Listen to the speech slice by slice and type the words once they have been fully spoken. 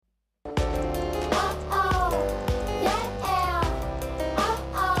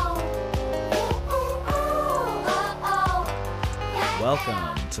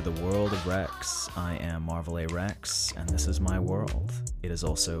Welcome to the world of Rex. I am Marvel A. Rex, and this is my world. It is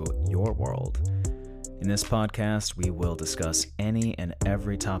also your world. In this podcast, we will discuss any and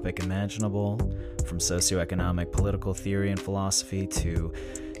every topic imaginable, from socioeconomic political theory and philosophy to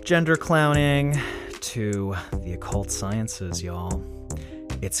gender clowning to the occult sciences, y'all.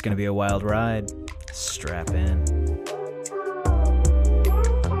 It's going to be a wild ride. Strap in.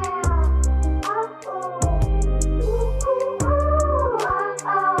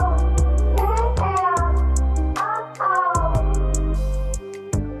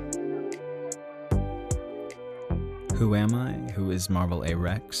 Who am I? Who is Marvel A.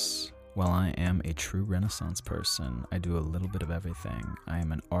 Rex? Well, I am a true Renaissance person. I do a little bit of everything. I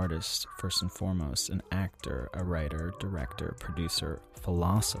am an artist, first and foremost, an actor, a writer, director, producer,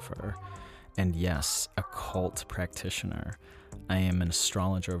 philosopher, and yes, a cult practitioner. I am an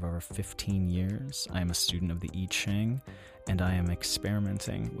astrologer of over 15 years. I am a student of the I Ching, and I am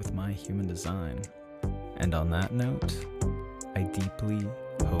experimenting with my human design. And on that note, I deeply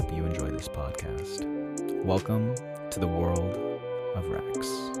hope you enjoy this podcast. Welcome to the world of Rex.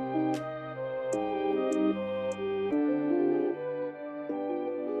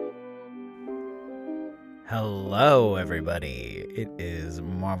 Hello, everybody. It is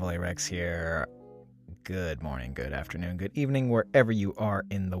Marvel A. Rex here. Good morning, good afternoon, good evening, wherever you are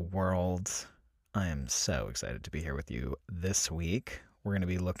in the world. I am so excited to be here with you this week. We're going to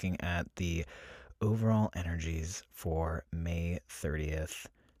be looking at the overall energies for May 30th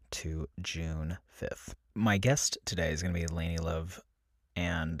to June 5th. My guest today is going to be Lainey Love,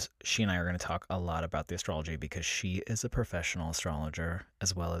 and she and I are going to talk a lot about the astrology because she is a professional astrologer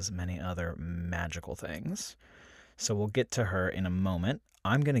as well as many other magical things. So we'll get to her in a moment.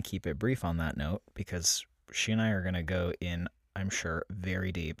 I'm going to keep it brief on that note because she and I are going to go in, I'm sure,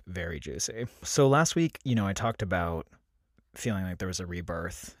 very deep, very juicy. So last week, I talked about feeling like there was a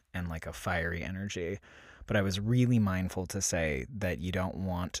rebirth and like a fiery energy. But I was really mindful to say that you don't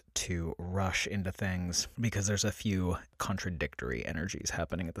want to rush into things because there's a few contradictory energies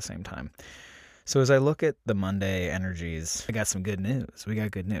happening at the same time. So as I look at the Monday energies, I got some good news. We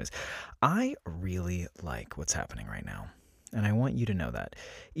got good news. I really like what's happening right now. And I want you to know that.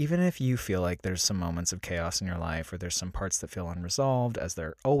 Even if you feel like there's some moments of chaos in your life or there's some parts that feel unresolved, as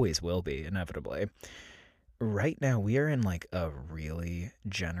there always will be, inevitably, right now we are in like a really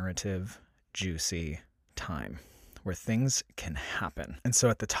generative, juicy time where things can happen. And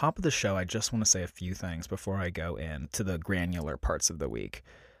so at the top of the show, I just want to say a few things before I go into the granular parts of the week.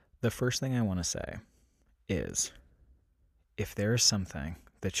 The first thing I want to say is if there's something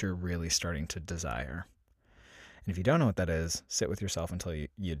that you're really starting to desire, and if you don't know what that is, sit with yourself until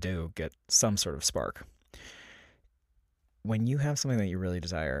you do get some sort of spark. When you have something that you really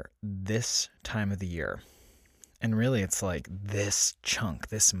desire, this time of the year, and really, it's like this chunk,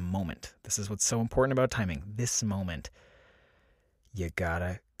 this moment. This is what's so important about timing. This moment, you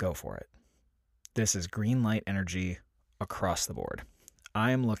gotta go for it. This is green light energy across the board.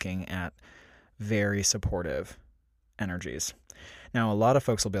 I am looking at very supportive energies. Now, a lot of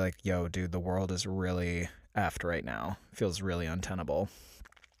folks will be like, yo, dude, the world is really effed right now. Feels really untenable.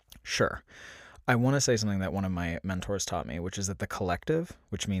 Sure. I want to say something that one of my mentors taught me, which is that the collective,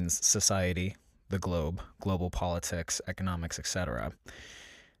 which means society, the globe, global politics, economics, etc.,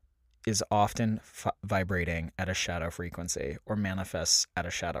 is often vibrating at a shadow frequency or manifests at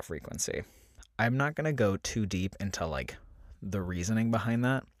a shadow frequency. I'm not going to go too deep into like the reasoning behind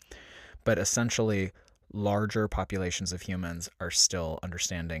that, but essentially larger populations of humans are still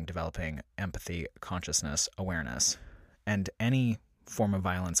understanding, developing empathy, consciousness, awareness, and any form of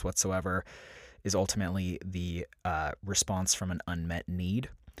violence whatsoever is ultimately the response from an unmet need.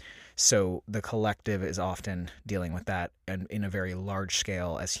 So the collective is often dealing with that and in a very large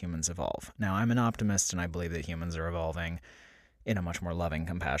scale as humans evolve. Now, I'm an optimist and I believe that humans are evolving in a much more loving,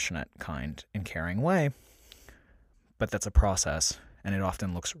 compassionate, kind, and caring way. But that's a process and it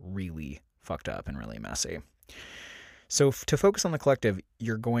often looks really fucked up and really messy. So to focus on the collective,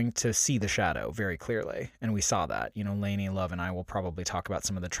 you're going to see the shadow very clearly. And we saw that. Lainey Love and I will probably talk about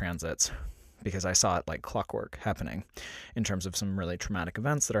some of the transits because I saw it like clockwork happening in terms of some really traumatic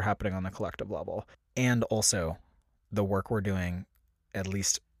events that are happening on the collective level. And also the work we're doing, at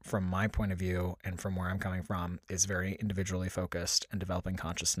least from my point of view and from where I'm coming from, is very individually focused and developing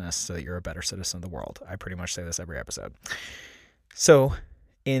consciousness so that you're a better citizen of the world. I pretty much say this every episode. So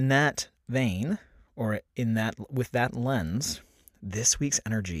in that vein, or with that lens, this week's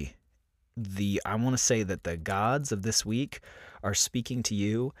energy, I want to say that the gods of this week are speaking to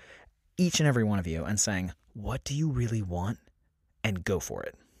you, each and every one of you, and saying, what do you really want? And go for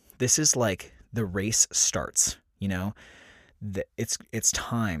it. This is like the race starts, it's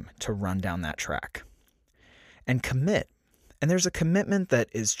time to run down that track and commit. And there's a commitment that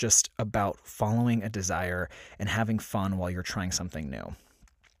is just about following a desire and having fun while you're trying something new.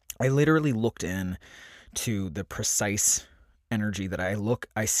 I literally looked in to the precise energy that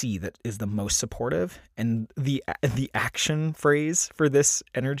I see that is the most supportive, and the action phrase for this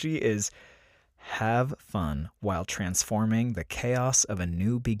energy is have fun while transforming the chaos of a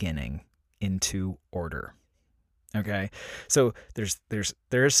new beginning into order. Okay? So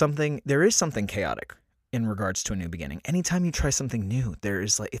there is something chaotic in regards to a new beginning. Anytime you try something new,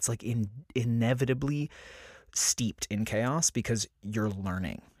 it's inevitably steeped in chaos because you're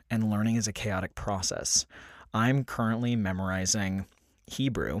learning, and learning is a chaotic process. I'm currently memorizing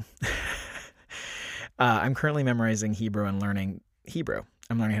Hebrew. I'm currently memorizing Hebrew and learning Hebrew.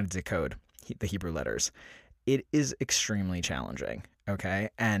 I'm learning how to decode the Hebrew letters. It is extremely challenging, okay?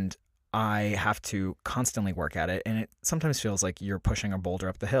 And I have to constantly work at it, and it sometimes feels like you're pushing a boulder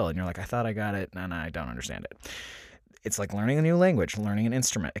up the hill, and you're like, I thought I got it, and I don't understand it. It's like learning a new language, learning an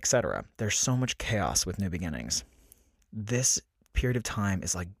instrument, etc. There's so much chaos with new beginnings. This period of time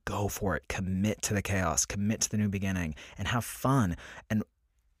is like, go for it, commit to the chaos, commit to the new beginning, and have fun. And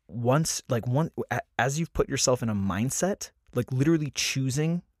as you've put yourself in a mindset, like literally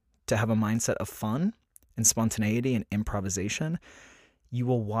choosing to have a mindset of fun and spontaneity and improvisation, you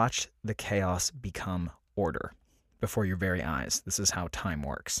will watch the chaos become order before your very eyes. This is how time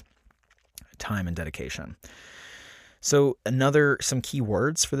works. Time and dedication. So some key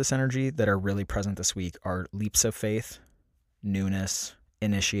words for this energy that are really present this week are leaps of faith, newness,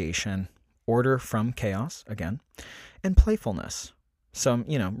 initiation, order from chaos, again, and playfulness. So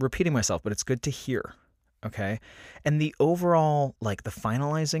I'm, repeating myself, but it's good to hear, okay? And the overall, like the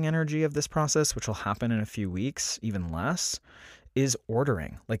finalizing energy of this process, which will happen in a few weeks, even less, is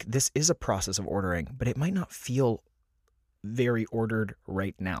ordering. Like this is a process of ordering, but it might not feel very ordered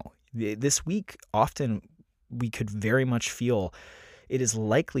right now. This week, often we could very much feel, it is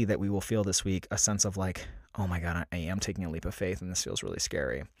likely that we will feel this week a sense of like, oh my God, I am taking a leap of faith and this feels really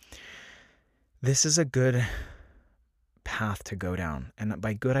scary. This is a good path to go down. And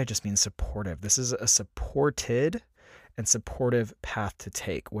by good, I just mean supportive. This is a supported and supportive path to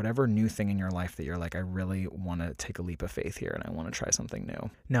take. Whatever new thing in your life that you're like, I really want to take a leap of faith here and I want to try something new.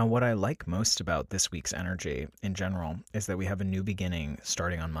 Now, what I like most about this week's energy in general is that we have a new beginning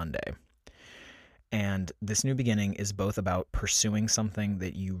starting on Monday. And this new beginning is both about pursuing something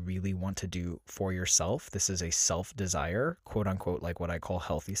that you really want to do for yourself. This is a self-desire, quote unquote, like what I call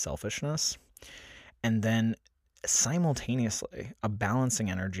healthy selfishness. And then simultaneously, a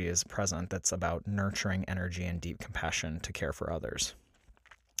balancing energy is present that's about nurturing energy and deep compassion to care for others.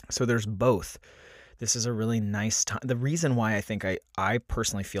 So there's both. This is a really nice time. The reason why I think I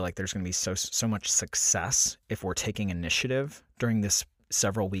personally feel like there's going to be so much success if we're taking initiative during this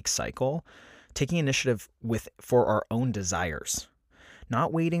several week cycle, taking initiative for our own desires,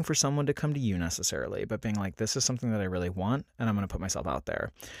 not waiting for someone to come to you necessarily, but being like, this is something that I really want and I'm going to put myself out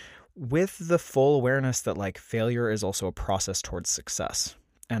there with the full awareness that like failure is also a process towards success.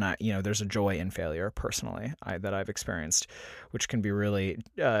 And there's a joy in failure personally that I've experienced, which can be really,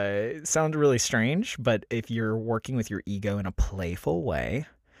 sound really strange, but if you're working with your ego in a playful way,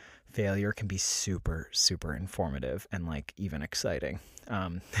 failure can be super, super informative and like even exciting.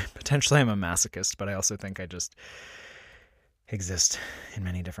 Potentially I'm a masochist, but I also think I just exist in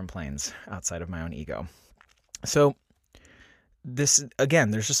many different planes outside of my own ego. So this, again,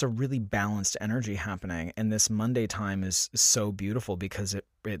 there's just a really balanced energy happening. And this Monday time is so beautiful because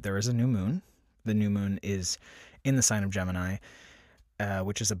there is a new moon. The new moon is in the sign of Gemini,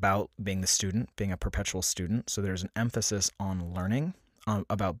 which is about being the student, being a perpetual student. So there's an emphasis on learning,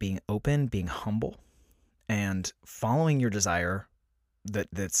 about being open, being humble, and following your desire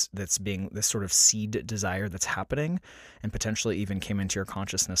that's being this sort of seed desire that's happening and potentially even came into your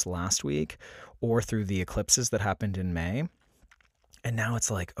consciousness last week or through the eclipses that happened in May. And now it's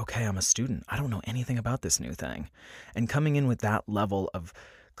like, okay, I'm a student. I don't know anything about this new thing. And coming in with that level of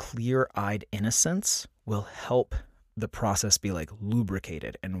clear-eyed innocence will help the process be like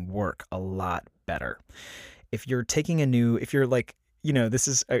lubricated and work a lot better. If you're like, this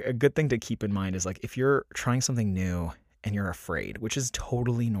is a good thing to keep in mind is like, if you're trying something new and you're afraid, which is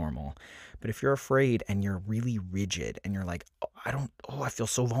totally normal, but if you're afraid and you're really rigid and you're like, I feel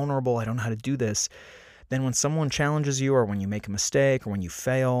so vulnerable, I don't know how to do this, then when someone challenges you or when you make a mistake or when you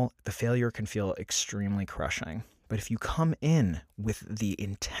fail, the failure can feel extremely crushing. But if you come in with the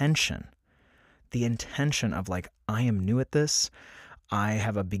intention of like, I am new at this, I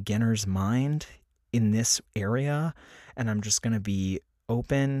have a beginner's mind in this area, and I'm just going to be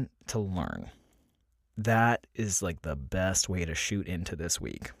open to learn, That is like the best way to shoot into this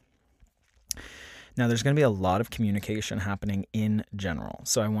week. Now, there's going to be a lot of communication happening in general.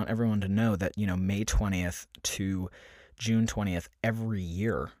 So I want everyone to know that, May 20th to June 20th every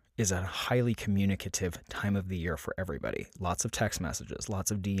year is a highly communicative time of the year for everybody. Lots of text messages,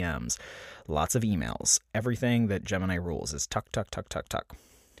 lots of DMs, lots of emails. Everything that Gemini rules is tuck, tuck, tuck, tuck, tuck.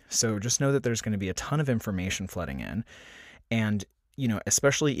 So just know that there's going to be a ton of information flooding in. And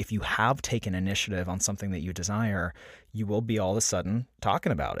especially if you have taken initiative on something that you desire, you will be all of a sudden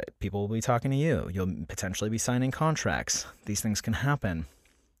talking about it. People will be talking to you. You'll potentially be signing contracts. These things can happen.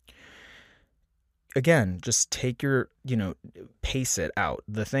 Again, just take your, pace it out.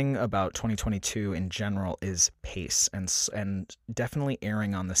 The thing about 2022 in general is pace and definitely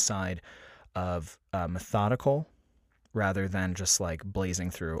erring on the side of methodical rather than just like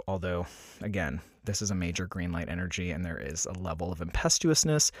blazing through. Although, again, this is a major green light energy and there is a level of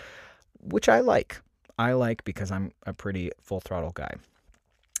impetuousness, which I like. I like because I'm a pretty full throttle guy.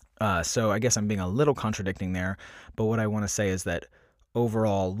 So I guess I'm being a little contradicting there. But what I want to say is that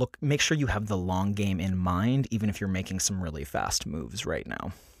overall, make sure you have the long game in mind, even if you're making some really fast moves right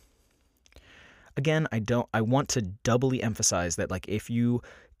now. Again, I want to doubly emphasize that like if you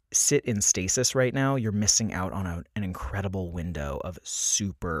sit in stasis right now, you're missing out on an incredible window of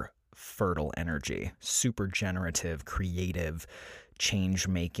super fertile energy, super generative, creative,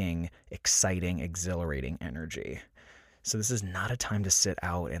 change-making, exciting, exhilarating energy. So this is not a time to sit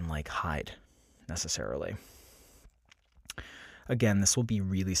out and like hide necessarily. Again, this will be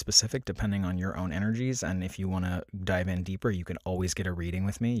really specific depending on your own energies, and if you want to dive in deeper, you can always get a reading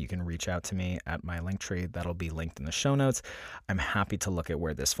with me. You can reach out to me at my Linktree. That'll be linked in the show notes. I'm happy to look at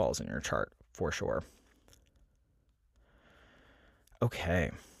where this falls in your chart, for sure.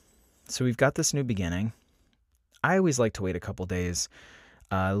 Okay, so we've got this new beginning. I always like to wait a couple days.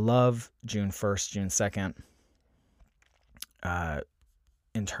 I love June 1st, June 2nd,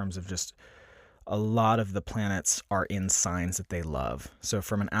 in terms of just a lot of the planets are in signs that they love. So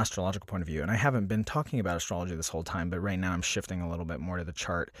from an astrological point of view, and I haven't been talking about astrology this whole time, but right now I'm shifting a little bit more to the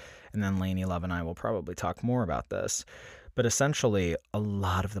chart, and then Lainey Love and I will probably talk more about this. But essentially, a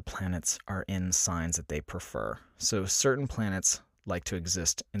lot of the planets are in signs that they prefer. So certain planets like to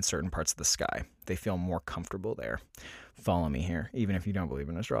exist in certain parts of the sky. They feel more comfortable there. Follow me here, even if you don't believe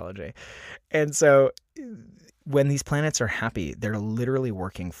in astrology. And so when these planets are happy, they're literally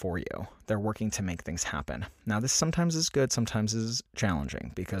working for you. They're working to make things happen. Now, this sometimes is good, sometimes is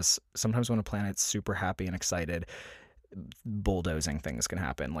challenging, because sometimes when a planet's super happy and excited, bulldozing things can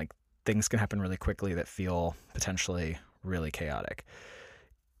happen. Like, things can happen really quickly that feel potentially really chaotic.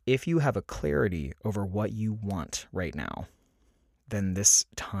 If you have a clarity over what you want right now, then this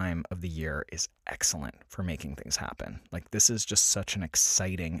time of the year is excellent for making things happen. Like, this is just such an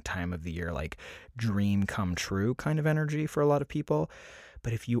exciting time of the year, like dream come true kind of energy for a lot of people.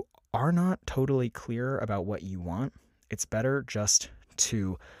 But if you are not totally clear about what you want, it's better just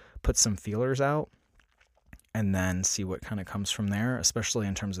to put some feelers out and then see what kind of comes from there, especially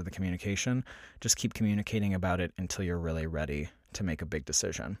in terms of the communication. Just keep communicating about it until you're really ready to make a big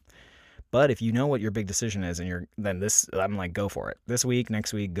decision. But if you know what your big decision is, I'm like, go for it. This week,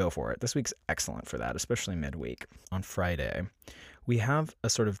 next week, go for it. This week's excellent for that, especially midweek. On Friday, we have a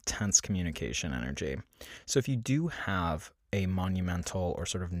sort of tense communication energy. So if you do have a monumental or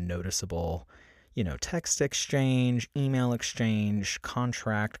sort of noticeable, text exchange, email exchange,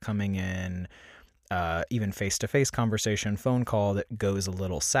 contract coming in, even face-to-face conversation, phone call that goes a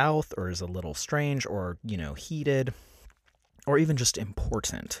little south or is a little strange or, heated or even just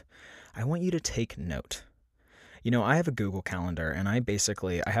important, I want you to take note. I have a Google Calendar and I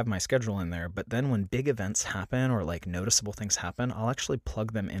have my schedule in there, but then when big events happen or like noticeable things happen, I'll actually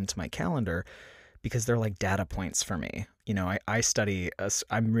plug them into my calendar because they're like data points for me. I study,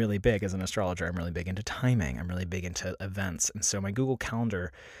 I'm really big as an astrologer. I'm really big into timing. I'm really big into events. And so my Google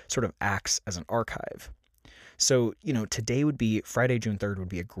Calendar sort of acts as an archive. So, today would be Friday, June 3rd would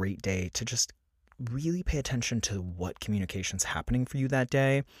be a great day to just really pay attention to what communication's happening for you that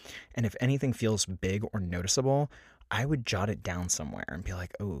day. And if anything feels big or noticeable, I would jot it down somewhere and be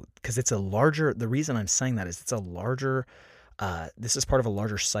like, oh, because the reason I'm saying that is this is part of a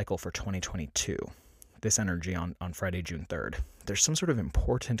larger cycle for 2022. This energy on Friday, June 3rd. There's some sort of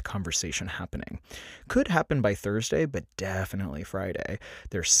important conversation happening. Could happen by Thursday, but definitely Friday.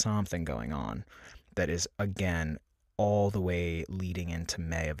 There's something going on that is, again, all the way leading into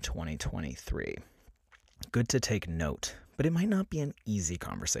May of 2023. Good to take note, but it might not be an easy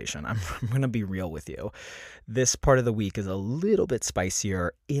conversation. I'm going to be real with you. This part of the week is a little bit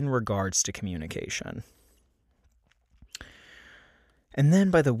spicier in regards to communication. And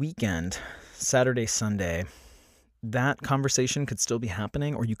then by the weekend, Saturday, Sunday, that conversation could still be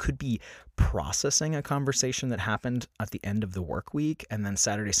happening, or you could be processing a conversation that happened at the end of the work week. And then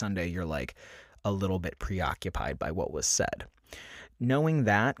Saturday, Sunday, you're like a little bit preoccupied by what was said. Knowing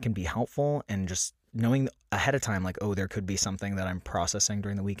that can be helpful, and just knowing ahead of time, like, oh, there could be something that I'm processing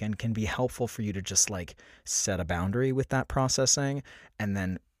during the weekend, can be helpful for you to just like set a boundary with that processing and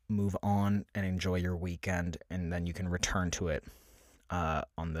then move on and enjoy your weekend. And then you can return to it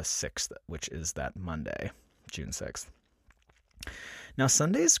on the 6th, which is that Monday, June 6th. Now,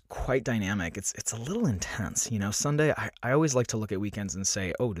 Sunday's quite dynamic. It's a little intense. Sunday, I always like to look at weekends and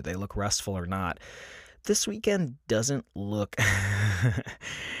say, oh, do they look restful or not? This weekend doesn't look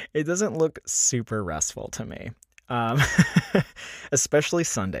it doesn't look super restful to me. Especially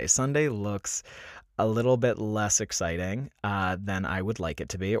Sunday. Sunday looks a little bit less exciting than I would like it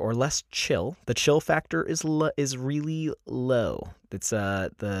to be, or less chill. The chill factor is really low. It's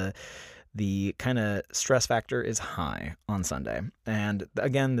the kind of stress factor is high on Sunday. And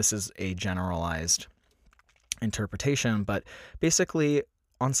again, this is a generalized interpretation, but basically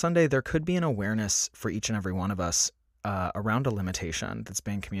on Sunday, there could be an awareness for each and every one of us around a limitation that's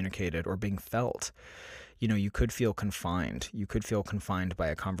being communicated or being felt. You could feel confined. You could feel confined by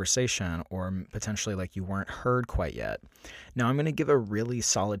a conversation, or potentially like you weren't heard quite yet. Now, I'm going to give a really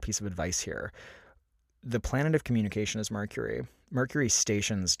solid piece of advice here. The planet of communication is Mercury. Mercury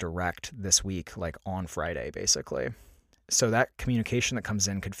stations direct this week, like on Friday, basically. So that communication that comes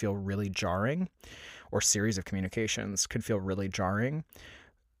in could feel really jarring, or series of communications could feel really jarring.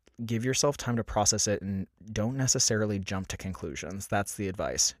 Give yourself time to process it, and don't necessarily jump to conclusions. That's the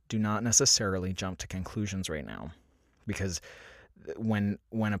advice. Do not necessarily jump to conclusions right now, because when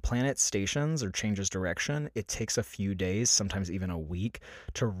a planet stations or changes direction, it takes a few days, sometimes even a week,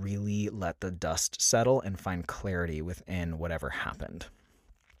 to really let the dust settle and find clarity within whatever happened.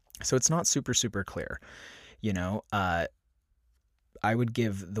 So it's not super, super clear. I would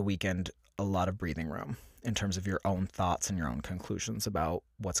give the weekend a lot of breathing room in terms of your own thoughts and your own conclusions about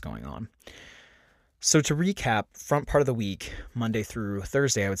what's going on. So to recap, front part of the week, Monday through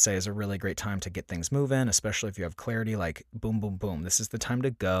Thursday, I would say is a really great time to get things moving, especially if you have clarity, like boom, boom, boom. This is the time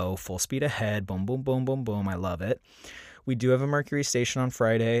to go, full speed ahead, boom, boom, boom, boom, boom. I love it. We do have a Mercury station on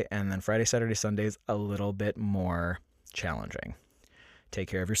Friday, and then Friday, Saturday, Sunday is a little bit more challenging. Take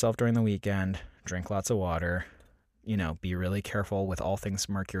care of yourself during the weekend, drink lots of water, be really careful with all things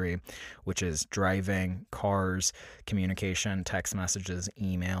Mercury, which is driving, cars, communication, text messages,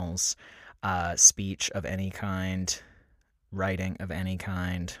 emails, speech of any kind, writing of any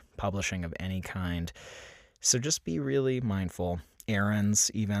kind, publishing of any kind. So just be really mindful. Errands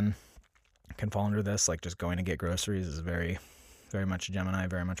even can fall under this, like just going to get groceries is very, very much Gemini,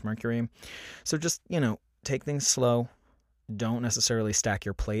 very much Mercury. So just, take things slow. Don't necessarily stack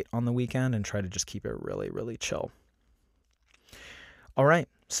your plate on the weekend, and try to just keep it really, really chill. All right,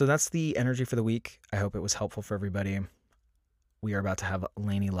 so that's the energy for the week. I hope it was helpful for everybody. We are about to have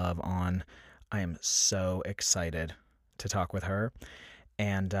Lainey Love on. I am so excited to talk with her.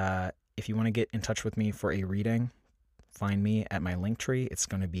 And if you want to get in touch with me for a reading, find me at my Linktree. It's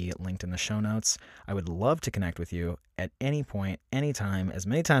going to be linked in the show notes. I would love to connect with you at any point, anytime, as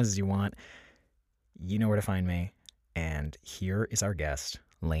many times as you want. You know where to find me. And here is our guest,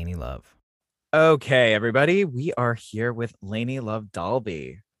 Lainey Love. Okay, everybody, we are here with Lainey Love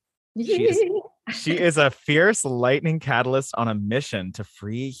Dalby. She is a fierce lightning catalyst on a mission to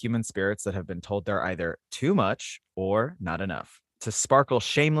free human spirits that have been told they're either too much or not enough, to sparkle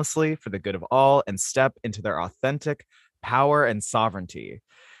shamelessly for the good of all and step into their authentic power and sovereignty.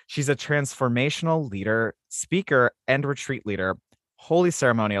 She's a transformational leader, speaker, and retreat leader, holy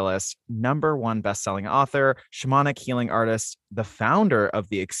ceremonialist, #1 best-selling author, shamanic healing artist, the founder of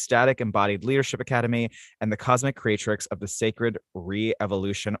the Ecstatic Embodied Leadership Academy, and the cosmic creatrix of the Sacred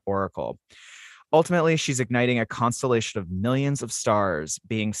Re-Evolution Oracle. Ultimately, she's igniting a constellation of millions of stars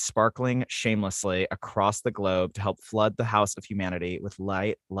being sparkling shamelessly across the globe to help flood the house of humanity with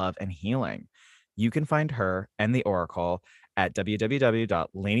light, love, and healing. You can find her and the Oracle at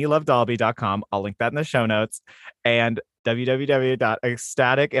www.laineylovedalby.com. I'll link that in the show notes. And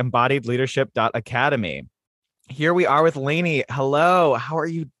www.ecstaticembodiedleadership.academy. Here we are with Lainey. Hello, how are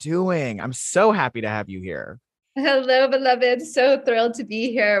you doing? I'm so happy to have you here. Hello, beloved. So thrilled to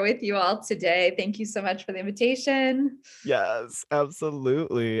be here with you all today. Thank you so much for the invitation. Yes,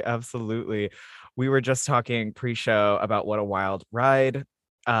 absolutely. Absolutely. We were just talking pre-show about what a wild ride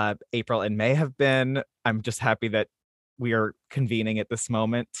April and May have been. I'm just happy that we are convening at this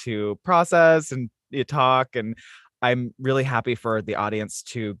moment to process and talk. And I'm really happy for the audience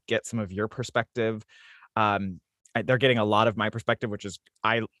to get some of your perspective. they're getting a lot of my perspective, which is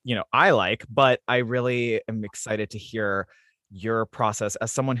I like, but I really am excited to hear your process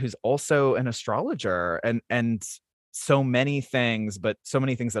as someone who's also an astrologer and so many things, but so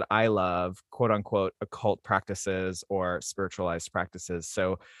many things that I love, quote unquote, occult practices or spiritualized practices.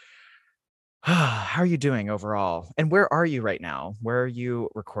 So how are you doing overall? And where are you right now? Where are you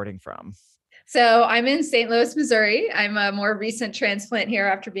recording from? So I'm in St. Louis, Missouri. I'm a more recent transplant here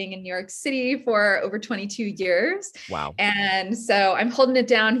after being in New York City for over 22 years. Wow. And so I'm holding it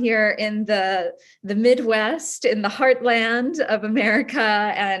down here in the Midwest, in the heartland of America.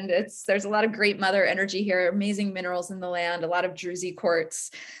 And there's a lot of great mother energy here, amazing minerals in the land, a lot of Druzy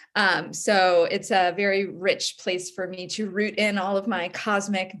quartz. So it's a very rich place for me to root in all of my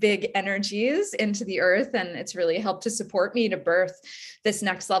cosmic big energies into the earth. And it's really helped to support me to birth this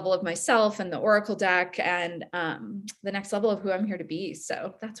next level of myself and the Oracle deck and the next level of who I'm here to be.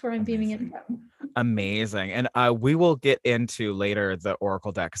 So that's where I'm beaming in from. Amazing. And we will get into later the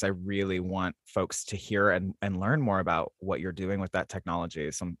Oracle deck because I really want folks to hear and learn more about what you're doing with that technology.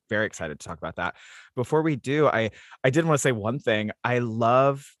 So I'm very excited to talk about that. Before we do, I did want to say one thing. I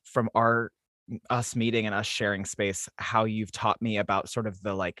love from us meeting and us sharing space, how you've taught me about sort of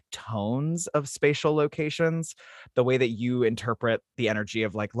the like tones of spatial locations, the way that you interpret the energy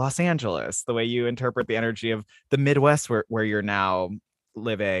of like Los Angeles, the way you interpret the energy of the Midwest where you're now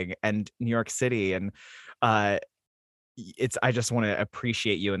living, and New York City. And I just want to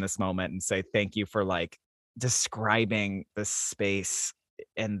appreciate you in this moment and say thank you for like describing the space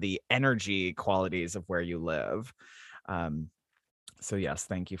and the energy qualities of where you live. So yes,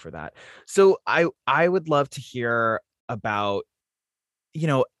 thank you for that. So I would love to hear about,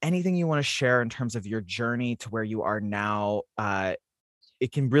 anything you want to share in terms of your journey to where you are now.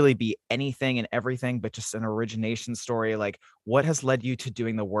 It can really be anything and everything, but just an origination story. Like, what has led you to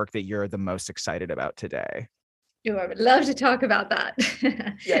doing the work that you're the most excited about today? Oh, I would love to talk about that.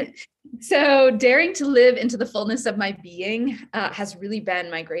 Yeah. So, daring to live into the fullness of my being has really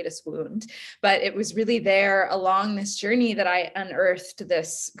been my greatest wound. But it was really there along this journey that I unearthed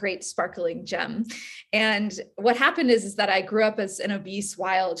this great sparkling gem. And what happened is that I grew up as an obese,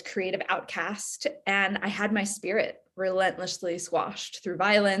 wild, creative outcast, and I had my spirit relentlessly squashed through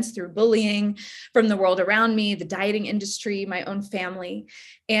violence, through bullying from the world around me, the dieting industry, my own family.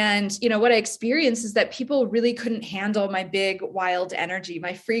 And, what I experienced is that people really couldn't handle my big, wild energy,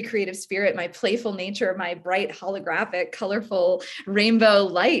 my free creative spirit, my playful nature, my bright, holographic, colorful rainbow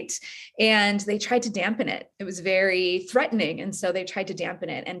light. And they tried to dampen it. It was very threatening. And so they tried to dampen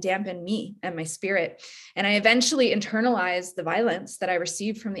it and dampen me and my spirit. And I eventually internalized the violence that I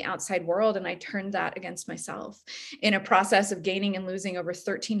received from the outside world. And I turned that against myself in a process of gaining and losing over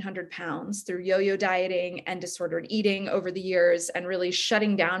 1,300 pounds through yo-yo dieting and disordered eating over the years, and really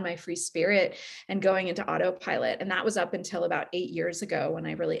shutting down my free spirit and going into autopilot. And that was up until about 8 years ago when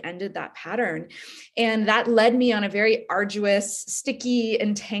I really ended that pattern. And that led me on a very arduous, sticky,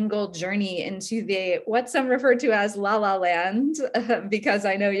 entangled journey into what some refer to as La La Land, because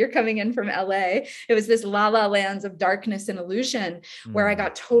I know you're coming in from LA. It was this La La Lands of darkness and illusion where I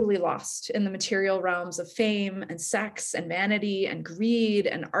got totally lost in the material realms of fame and sex and vanity and greed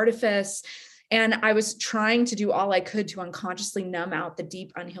and artifice. And I was trying to do all I could to unconsciously numb out the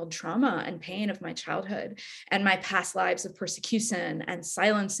deep unhealed trauma and pain of my childhood and my past lives of persecution and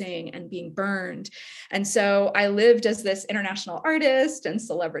silencing and being burned. And so I lived as this international artist and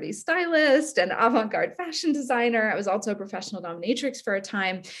celebrity stylist and avant-garde fashion designer. I was also a professional dominatrix for a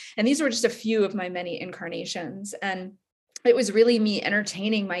time. And these were just a few of my many incarnations. And it was really me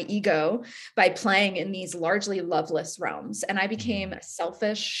entertaining my ego by playing in these largely loveless realms. And I became a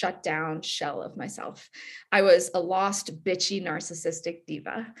selfish, shut down shell of myself. I was a lost, bitchy, narcissistic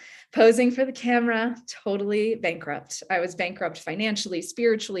diva, posing for the camera, totally bankrupt. I was bankrupt financially,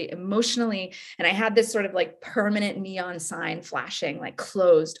 spiritually, emotionally. And I had this sort of like permanent neon sign flashing, like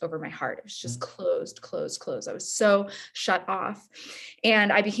closed over my heart. It was just closed, closed, closed. I was so shut off.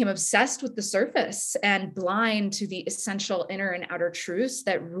 And I became obsessed with the surface and blind to the essential inner and outer truths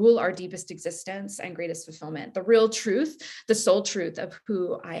that rule our deepest existence and greatest fulfillment, the real truth, the soul truth of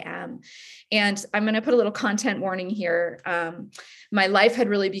who I am. And I'm going to put a little content warning here. My life had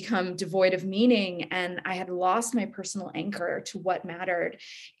really become devoid of meaning, and I had lost my personal anchor to what mattered.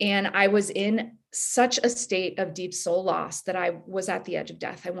 And I was in such a state of deep soul loss that I was at the edge of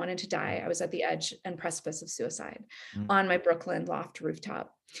death. I wanted to die. I was at the edge and precipice of suicide on my Brooklyn loft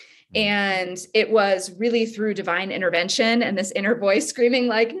rooftop. And it was really through divine intervention and this inner voice screaming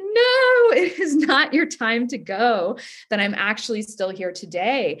like, no, it is not your time to go, then I'm actually still here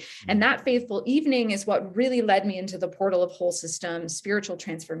today. And that faithful evening is what really led me into the portal of whole system spiritual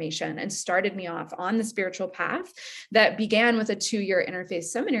transformation and started me off on the spiritual path that began with a 2-year interfaith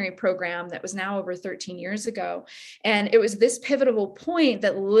seminary program that was now over 13 years ago. And it was this pivotal point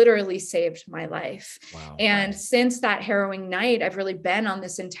that literally saved my life. Wow. And since that harrowing night, I've really been on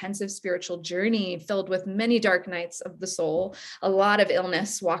this intensive spiritual journey filled with many dark nights of the soul, a lot of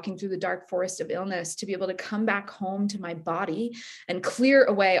illness, walking through the dark forest of illness to be able to come back home to my body and clear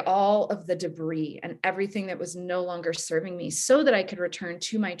away all of the debris and everything that was no longer serving me so that I could return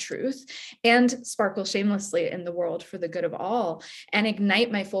to my truth and sparkle shamelessly in the world for the good of all and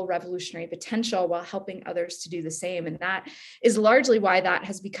ignite my full revolutionary potential while helping others to do the same. And that is largely why that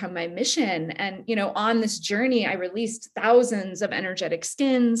has become my mission. And, on this journey, I released thousands of energetic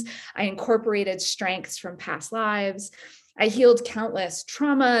skins. I incorporated strengths from past lives. I healed countless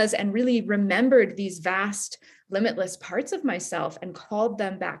traumas and really remembered these vast, limitless parts of myself and called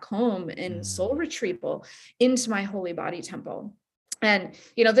them back home in soul retrieval into my holy body temple. And,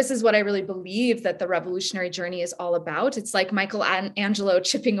 this is what I really believe that the revolutionary journey is all about. It's like Michelangelo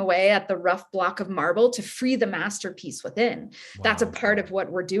chipping away at the rough block of marble to free the masterpiece within. Wow. That's a part of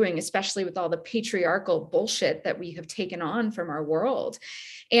what we're doing, especially with all the patriarchal bullshit that we have taken on from our world.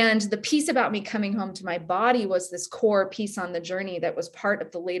 And the piece about me coming home to my body was this core piece on the journey that was part of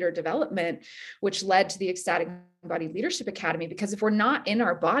the later development, which led to the Ecstatic Body Leadership Academy. Because if we're not in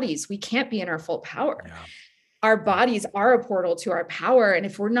our bodies, we can't be in our full power. Yeah. Our bodies are a portal to our power. And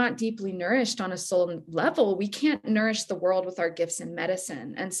if we're not deeply nourished on a soul level, we can't nourish the world with our gifts and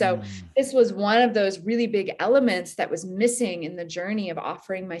medicine. And so this was one of those really big elements that was missing in the journey of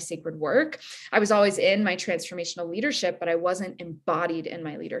offering my sacred work. I was always in my transformational leadership, but I wasn't embodied in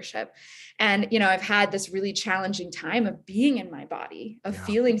my leadership. And, I've had this really challenging time of being in my body, of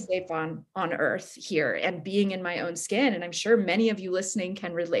feeling safe on earth here and being in my own skin. And I'm sure many of you listening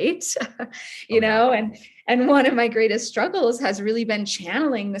can relate, and one of my greatest struggles has really been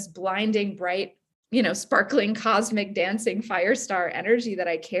channeling this blinding, bright, sparkling, cosmic, dancing fire star energy that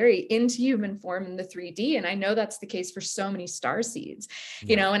I carry into human form in the 3D. And I know that's the case for so many star seeds,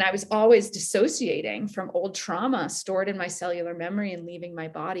 and I was always dissociating from old trauma stored in my cellular memory and leaving my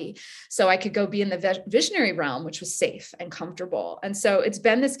body so I could go be in the visionary realm, which was safe and comfortable. And so it's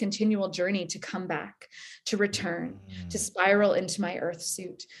been this continual journey to come back, to return, to spiral into my earth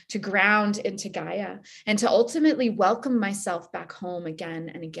suit, to ground into Gaia, and to ultimately welcome myself back home again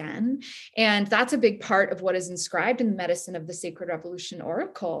and again. And that's a big part of what is inscribed in the medicine of the Sacred Revolution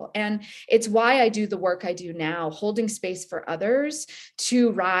Oracle. And it's why I do the work I do now, holding space for others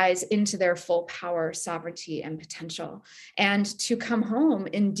to rise into their full power, sovereignty, and potential, and to come home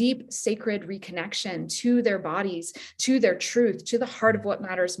in deep sacred reconnection to their bodies, to their truth, to the heart of what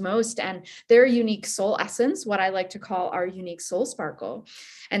matters most, and their unique soul essence, what I like to call our unique soul sparkle.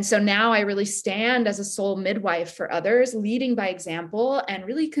 And so now I really stand as a soul midwife for others, leading by example and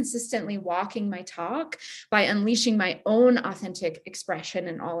really consistently walking my talk by unleashing my own authentic expression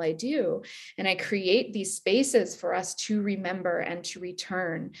in all I do. And I create these spaces for us to remember and to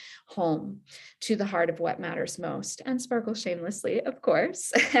return home to the heart of what matters most and sparkle shamelessly, of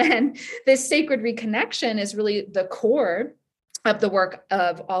course. And this sacred reconnection is really the core of the work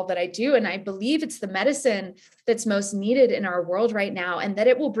of all that I do. And I believe it's the medicine that's most needed in our world right now, and that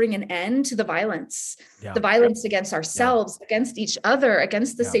it will bring an end to the violence against ourselves, against each other,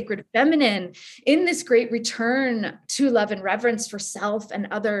 against the sacred feminine, in this great return to love and reverence for self and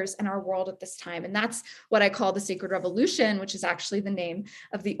others and our world at this time. And that's what I call the Sacred Revolution, which is actually the name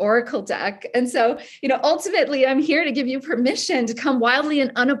of the Oracle deck. And so, ultimately, I'm here to give you permission to come wildly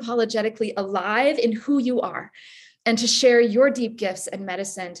and unapologetically alive in who you are, and to share your deep gifts and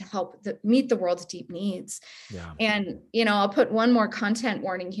medicine to help meet the world's deep needs. Yeah. And, I'll put one more content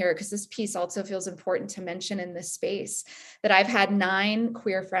warning here, because this piece also feels important to mention in this space, that I've had 9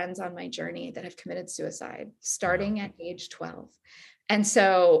 queer friends on my journey that have committed suicide starting at age 12. And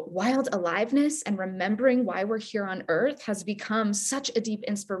so wild aliveness and remembering why we're here on earth has become such a deep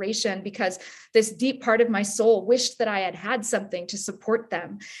inspiration, because this deep part of my soul wished that I had had something to support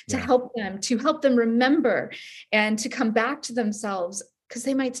them, to help them remember and to come back to themselves, because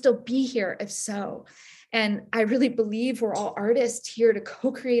they might still be here if so. And I really believe we're all artists here to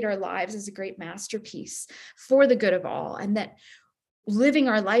co-create our lives as a great masterpiece for the good of all, and that living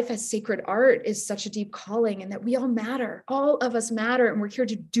our life as sacred art is such a deep calling, and that we all matter. All of us matter, and we're here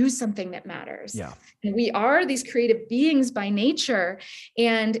to do something that matters. Yeah. And we are these creative beings by nature.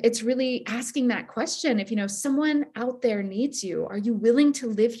 And it's really asking that question. If, someone out there needs you, are you willing to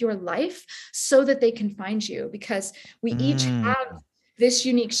live your life so that they can find you? Because we each have this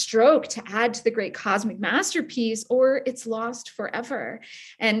unique stroke to add to the great cosmic masterpiece, or it's lost forever.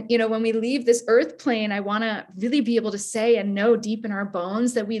 And, when we leave this earth plane, I want to really be able to say and know deep in our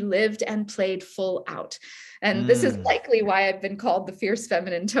bones that we lived and played full out. And this is likely why I've been called the fierce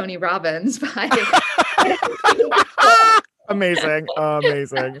feminine Tony Robbins by Amazing.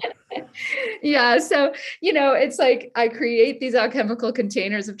 Yeah. So, it's like I create these alchemical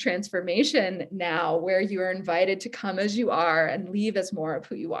containers of transformation now where you are invited to come as you are and leave as more of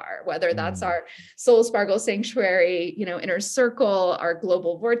who you are, whether that's our Soul Sparkle Sanctuary, Inner Circle, our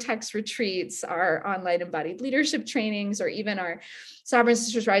Global Vortex retreats, our online embodied leadership trainings, or even our Sovereign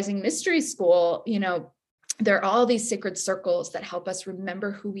Sisters Rising Mystery School. There are all these sacred circles that help us remember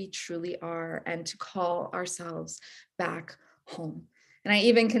who we truly are and to call ourselves back home. And I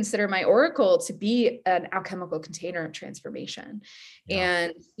even consider my oracle to be an alchemical container of transformation. Yeah.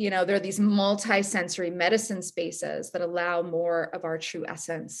 And, there are these multi-sensory medicine spaces that allow more of our true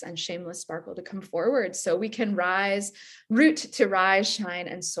essence and shameless sparkle to come forward so we can root to rise, shine,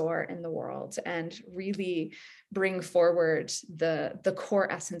 and soar in the world and really bring forward the core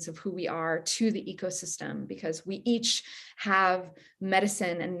essence of who we are to the ecosystem, because we each have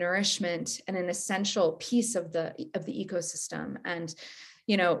medicine and nourishment and an essential piece of the ecosystem. And,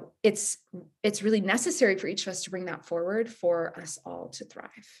 it's really necessary for each of us to bring that forward for us all to thrive.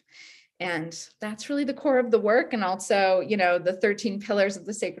 And that's really the core of the work. And also, the 13 pillars of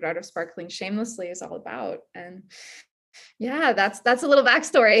the sacred art of sparkling shamelessly is all about. And yeah, that's a little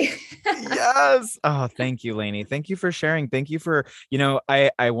backstory. Yes. Oh, thank you, Lainey. Thank you for sharing. Thank you for,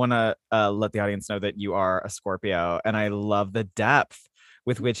 I want to let the audience know that you are a Scorpio, and I love the depth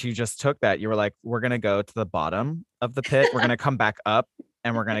with which you just took that. You were like, we're going to go to the bottom of the pit. We're going to come back up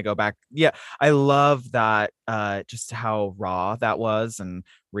and we're going to go back. Yeah. I love that. Just how raw that was and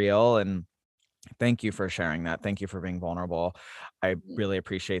real. And thank you for sharing that. Thank you for being vulnerable. I really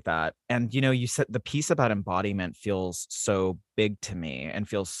appreciate that. And, you said the piece about embodiment feels so big to me and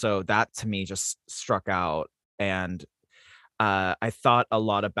that to me just struck out. And I thought a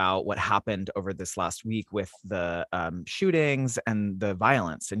lot about what happened over this last week with the shootings and the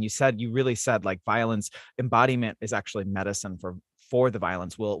violence. And you really said like violence, embodiment is actually medicine for the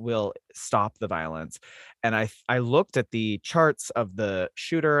violence. Will stop the violence. And I looked at the charts of the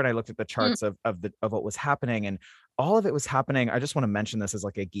shooter, and I looked at the charts of what was happening, and all of it was happening. I just want to mention this as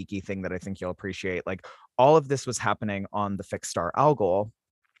like a geeky thing that I think you'll appreciate. Like all of this was happening on the fixed star Algol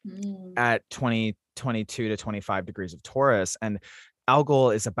at 22 to 25 degrees of Taurus. And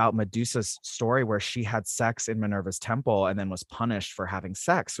Algol is about Medusa's story where she had sex in Minerva's temple and then was punished for having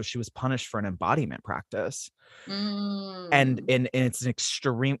sex. So she was punished for an embodiment practice. And it's an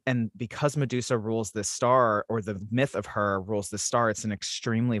extreme, and because Medusa rules this star, or the myth of her rules this star, it's an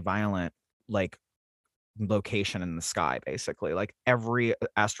extremely violent, like, location in the sky. Basically, like every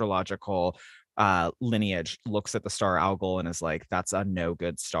astrological lineage looks at the star Algol and is like, that's a no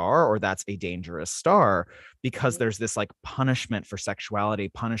good star, or that's a dangerous star, because there's this like punishment for sexuality,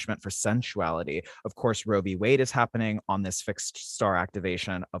 punishment for sensuality. Of course, Roe v. Wade is happening on this fixed star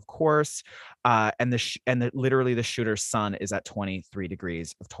activation, of course. And literally the shooter's sun is at 23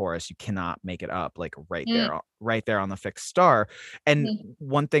 degrees of Taurus. You cannot make it up, like right there on the fixed star. And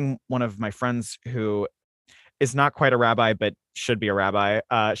one thing, one of my friends who is not quite a rabbi, but should be a rabbi,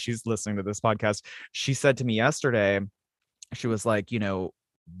 she's listening to this podcast. She said to me yesterday, she was like,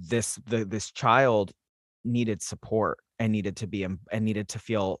 this child needed support and needed to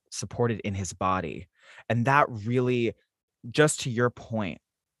feel supported in his body. And that really, just to your point,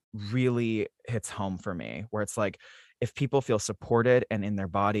 really hits home for me, where it's like, if people feel supported and in their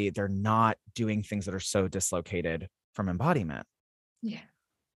body, they're not doing things that are so dislocated from embodiment.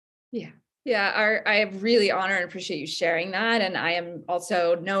 Yeah, I really honor and appreciate you sharing that. And I am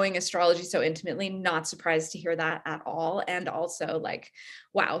also, knowing astrology so intimately, not surprised to hear that at all. And also like,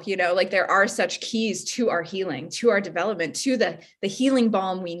 wow, like there are such keys to our healing, to our development, to the healing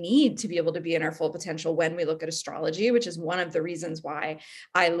balm we need to be able to be in our full potential when we look at astrology, which is one of the reasons why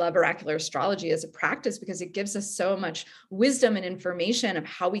I love oracular astrology as a practice, because it gives us so much wisdom and information of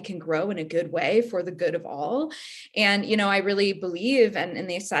how we can grow in a good way for the good of all. And, I really believe, and in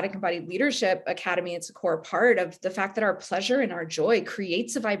the Ecstatic Embodied Leadership Academy, it's a core part of the fact that our pleasure and our joy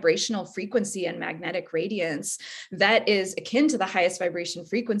creates a vibrational frequency and magnetic radiance that is akin to the highest vibration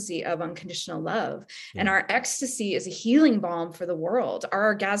vibration frequency of unconditional love. Yeah. And our ecstasy is a healing balm for the world.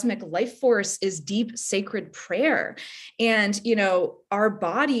 Our orgasmic life force is deep sacred prayer. And, our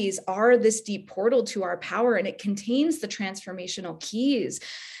bodies are this deep portal to our power, and it contains the transformational keys.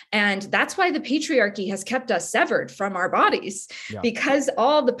 And that's why the patriarchy has kept us severed from our bodies, because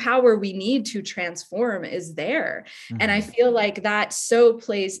all the power we need to transform is there. And I feel like that so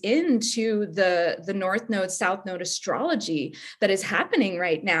plays into the North Node, South Node astrology that is happening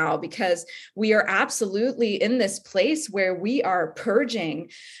right now, because we are absolutely in this place where we are purging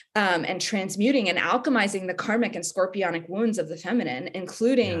and transmuting and alchemizing the karmic and scorpionic wounds of the feminine,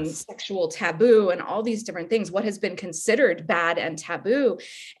 including sexual taboo and all these different things, what has been considered bad and taboo,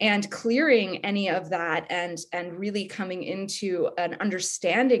 and clearing any of that and really coming into an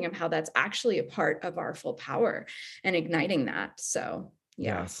understanding of how that's actually a part of our full power and igniting that. So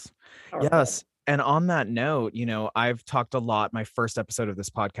Yes. Powerful. Yes. And on that note, I've talked a lot. My first episode of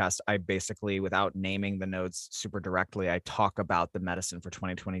this podcast, I basically, without naming the nodes super directly, I talk about the medicine for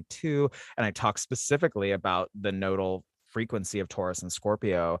 2022. And I talk specifically about the nodal frequency of Taurus and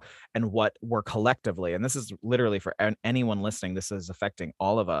Scorpio and what we're collectively, and this is literally for anyone listening, this is affecting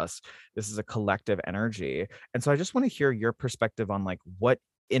all of us. This is a collective energy. And so I just want to hear your perspective on what,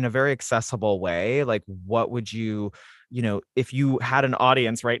 in a very accessible way, what would you, if you had an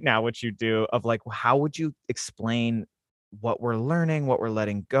audience right now, which you do, of how would you explain what we're learning, what we're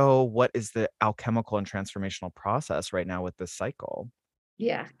letting go? What is the alchemical and transformational process right now with this cycle?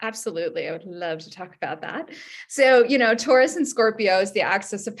 Yeah, absolutely. I would love to talk about that. So, Taurus and Scorpio is the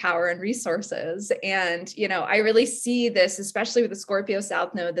axis of power and resources. And, I really see this, especially with the Scorpio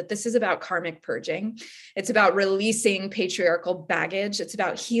South Node, that this is about karmic purging. It's about releasing patriarchal baggage. It's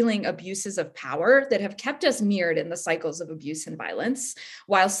about healing abuses of power that have kept us mirrored in the cycles of abuse and violence,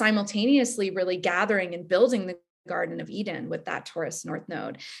 while simultaneously really gathering and building the Garden of Eden with that Taurus North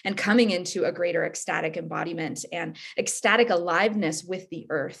Node and coming into a greater ecstatic embodiment and ecstatic aliveness with the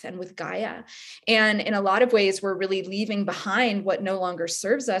earth and with Gaia. And in a lot of ways, we're really leaving behind what no longer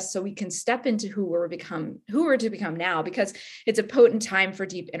serves us so we can step into who we're to become now, because it's a potent time for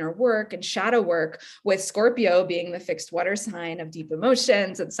deep inner work and shadow work, with Scorpio being the fixed water sign of deep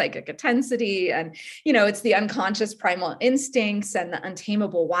emotions and psychic intensity. And, it's the unconscious primal instincts and the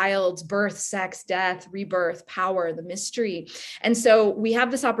untamable wilds, birth, sex, death, rebirth, power, the mystery. And so we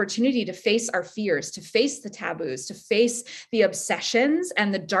have this opportunity to face our fears, to face the taboos, to face the obsessions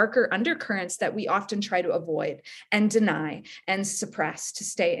and the darker undercurrents that we often try to avoid and deny and suppress to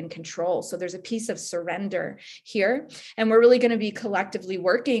stay in control. So there's a piece of surrender here. And we're really going to be collectively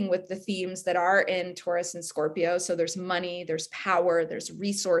working with the themes that are in Taurus and Scorpio. So there's money, there's power, there's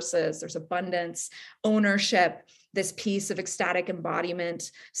resources, there's abundance, ownership, this piece of ecstatic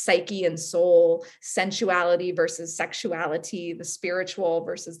embodiment, psyche and soul, sensuality versus sexuality, the spiritual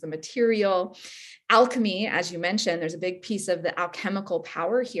versus the material. Alchemy, as you mentioned, there's a big piece of the alchemical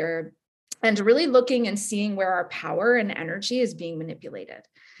power here, and really looking and seeing where our power and energy is being manipulated.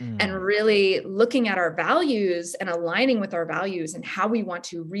 And really looking at our values and aligning with our values and how we want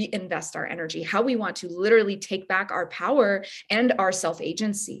to reinvest our energy, how we want to literally take back our power and our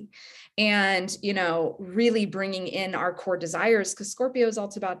self-agency. And, really bringing in our core desires, because Scorpio is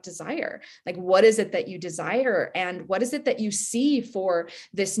also about desire. What is it that you desire? And what is it that you see for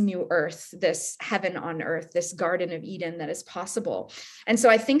this new earth, this heaven on earth, this Garden of Eden that is possible? And so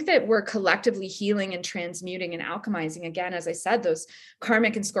I think that we're collectively healing and transmuting and alchemizing, again, as I said, those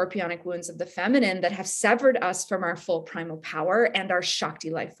karmic and scorpionic wounds of the feminine that have severed us from our full primal power and our Shakti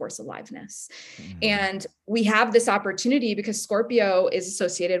life force aliveness. And we have this opportunity because Scorpio is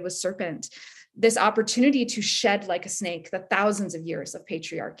associated with serpent, this opportunity to shed like a snake the thousands of years of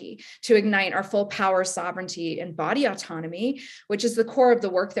patriarchy, to ignite our full power, sovereignty, and body autonomy, which is the core of the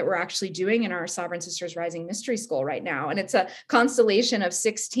work that we're actually doing in our Sovereign Sisters Rising Mystery School right now. And it's a constellation of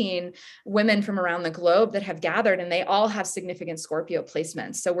 16 women from around the globe that have gathered, and they all have significant Scorpio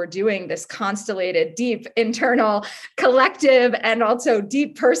placements. So we're doing this constellated, deep, internal, collective, and also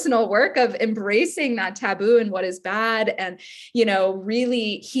deep personal work of embracing that taboo and what is bad, and,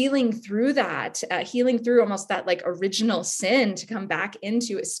 really healing through that. Healing through almost that original sin to come back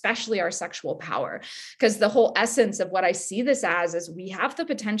into, especially our sexual power. Because the whole essence of what I see this as is we have the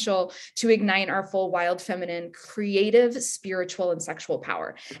potential to ignite our full wild feminine, creative, spiritual, and sexual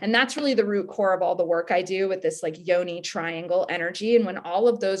power. And that's really the root core of all the work I do with this yoni triangle energy. And when all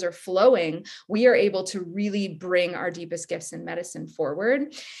of those are flowing, we are able to really bring our deepest gifts in medicine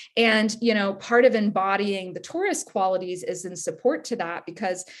forward. And, part of embodying the Taurus qualities is in support to that,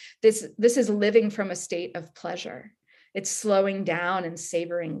 because this is living from a state of pleasure. It's slowing down and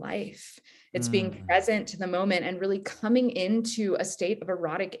savoring life. It's being present to the moment and really coming into a state of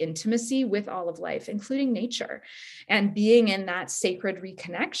erotic intimacy with all of life, including nature, and being in that sacred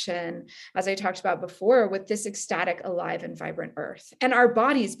reconnection, as I talked about before, with this ecstatic, alive, and vibrant earth, and our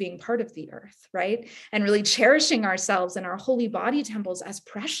bodies being part of the earth, right? And really cherishing ourselves and our holy body temples as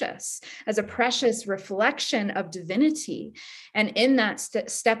a precious reflection of divinity. And in that,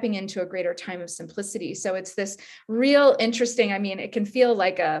 stepping into a greater time of simplicity. So it's this real interesting, I mean, it can feel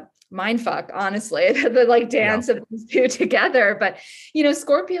like a mind fuck, honestly, the like dance of these two together. But,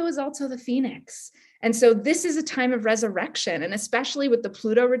 Scorpio is also the phoenix. And so this is a time of resurrection. And especially with the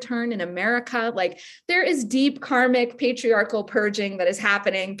Pluto return in America, like there is deep karmic patriarchal purging that is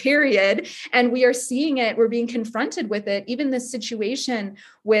happening, period. And we are seeing it, we're being confronted with it. Even this situation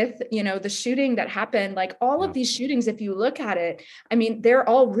with, the shooting that happened, like all of these shootings, if you look at it, I mean, they're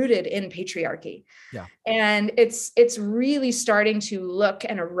all rooted in patriarchy. Yeah. And it's really starting to look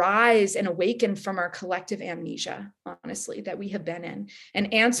and arise and awaken from our collective amnesia, honestly, that we have been in,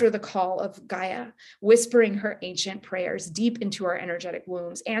 and answer the call of Gaia, whispering her ancient prayers deep into our energetic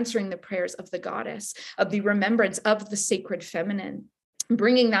wombs, answering the prayers of the goddess, of the remembrance of the sacred feminine,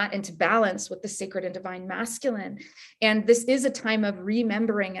 bringing that into balance with the sacred and divine masculine. And this is a time of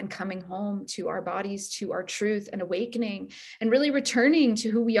remembering and coming home to our bodies, to our truth and awakening, and really returning to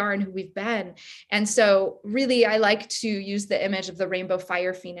who we are and who we've been. And so really, I like to use the image of the rainbow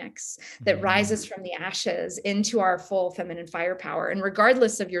fire phoenix that rises from the ashes into our full feminine firepower. And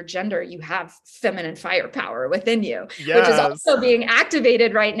regardless of your gender, you have feminine firepower within you, which is also being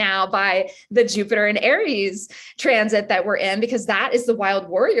activated right now by the Jupiter and Aries transit that we're in, because that is the wild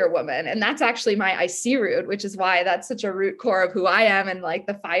warrior woman. And that's actually my IC root, which is why that's such a root core of who I am and like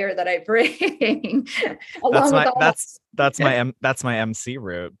the fire that I bring. That's my MC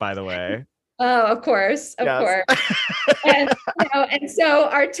root, by the way. Oh, of course. And so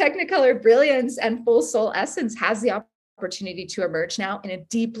our Technicolor brilliance and full soul essence has the opportunity to emerge now in a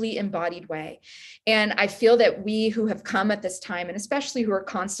deeply embodied way. And I feel that we who have come at this time, and especially who are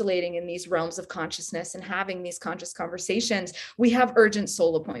constellating in these realms of consciousness and having these conscious conversations, we have urgent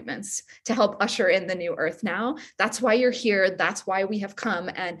soul appointments to help usher in the new earth now. That's why you're here. That's why we have come.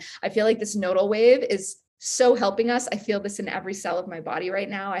 And I feel like this nodal wave is so helping us. I feel this in every cell of my body right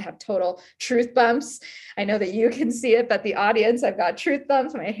now. I have total truth bumps. I know that you can see it, but the audience, I've got truth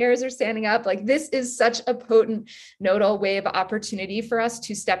bumps. My hairs are standing up. Like this is such a potent nodal wave opportunity for us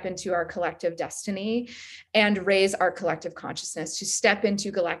to step into our collective destiny and raise our collective consciousness, to step into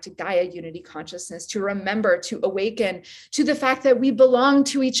galactic Gaia unity consciousness, to remember, to awaken to the fact that we belong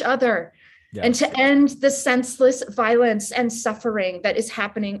to each other. Yes. And to end the senseless violence and suffering that is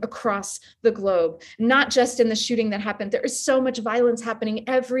happening across the globe, not just in the shooting that happened. There is so much violence happening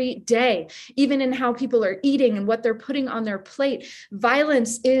every day, even in how people are eating and what they're putting on their plate.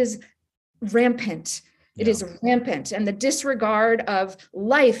 Violence is rampant. It is rampant. And the disregard of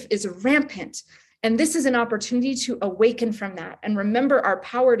life is rampant. And this is an opportunity to awaken from that and remember our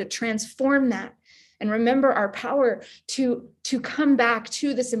power to transform that. And remember our power to come back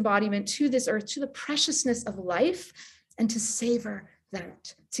to this embodiment, to this earth, to the preciousness of life, and to savor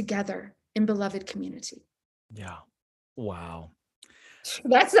that together in beloved community. Yeah. Wow.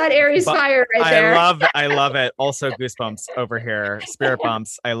 That's that Aries fire right there. I love it. Also goosebumps over here. Spirit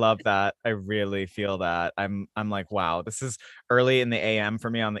bumps. I love that. I really feel that. I'm like, wow, this is early in the AM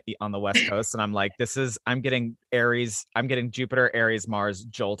for me on the West Coast. And I'm like, I'm getting Jupiter, Aries, Mars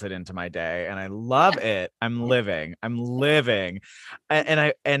jolted into my day. And I love it. I'm living. And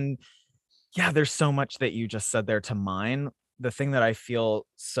yeah, there's so much that you just said there to mine. The thing that I feel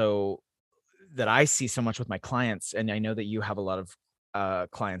that I see so much with my clients, and I know that you have a lot of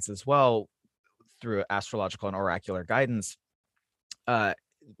clients as well through astrological and oracular guidance. A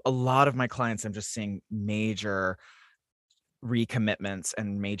lot of my clients, I'm just seeing major recommitments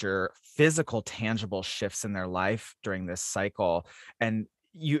and major physical, tangible shifts in their life during this cycle. And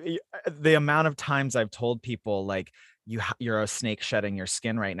the amount of times I've told people like, you're a snake shedding your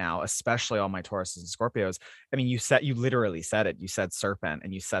skin right now, especially all my Tauruses and Scorpios. I mean, you literally said it. You said serpent,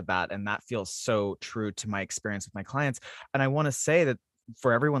 and you said that, and that feels so true to my experience with my clients. And I want to say that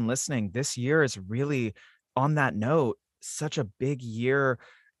for everyone listening, this year is really, on that note, such a big year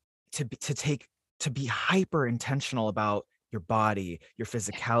to be hyper intentional about your body, your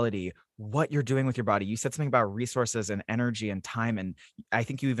physicality, what you're doing with your body. You said something about resources and energy and time. And I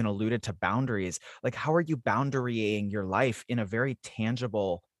think you even alluded to boundaries. Like, how are you boundarying your life in a very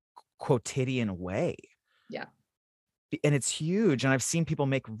tangible, quotidian way? Yeah. And it's huge. And I've seen people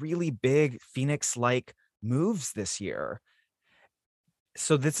make really big Phoenix-like moves this year.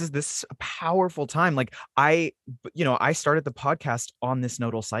 So this is a powerful time. Like I started the podcast on this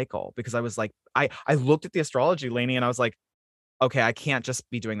nodal cycle because I was like, I looked at the astrology, Lainey, and I was like, okay, I can't just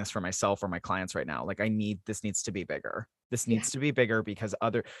be doing this for myself or my clients right now. Like this needs to be bigger. This Yeah. needs to be bigger because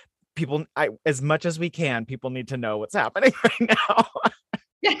other people, as much as we can, people need to know what's happening right now.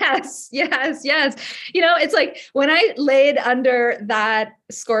 Yes, yes, yes. It's like when I laid under that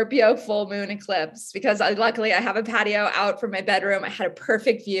Scorpio full moon eclipse, because luckily I have a patio out from my bedroom. I had a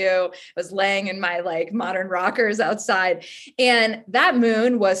perfect view. I was laying in my like modern rockers outside. And that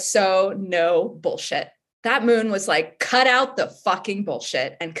moon was so no bullshit. That moon was like, cut out the fucking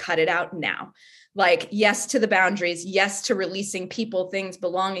bullshit and cut it out now. Like, yes to the boundaries, yes to releasing people, things,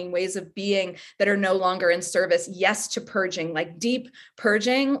 belonging, ways of being that are no longer in service, yes to purging, like deep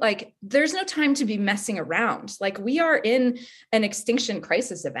purging. Like, there's no time to be messing around. Like, we are in an extinction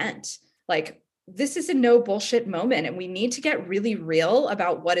crisis event. Like, this is a no bullshit moment, and we need to get really real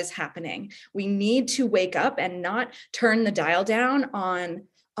about what is happening. We need to wake up and not turn the dial down on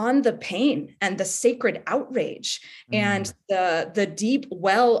the pain and the sacred outrage and the deep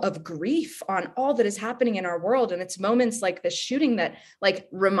well of grief on all that is happening in our world. And it's moments like this shooting that like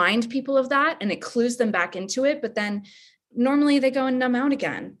remind people of that, and it clues them back into it. But then normally they go and numb out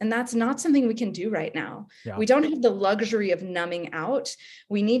again. And that's not something we can do right now. Yeah. We don't have the luxury of numbing out.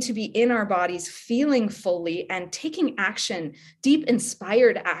 We need to be in our bodies, feeling fully and taking action, deep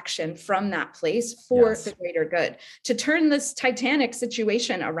inspired action from that place for the greater good, to turn this Titanic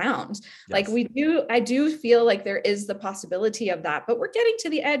situation around. Like I do feel like there is the possibility of that, but we're getting to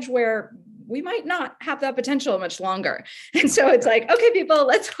the edge where we might not have that potential much longer. And so it's like, okay, people,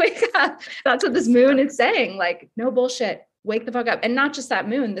 let's wake up. That's what this moon is saying. Like, no bullshit. Wake the fuck up. And not just that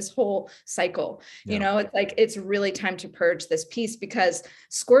moon, this whole cycle, it's like, it's really time to purge this piece, because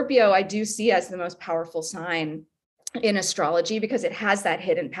Scorpio, I do see as the most powerful sign in astrology, because it has that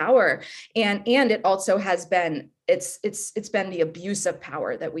hidden power. And it also has been, it's been the abuse of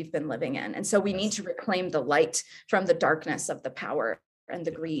power that we've been living in. And so we need to reclaim the light from the darkness of the power and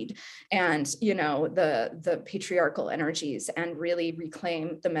the greed and the patriarchal energies, and really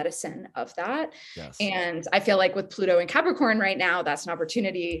reclaim the medicine of that. And I feel like with Pluto and Capricorn right now, that's an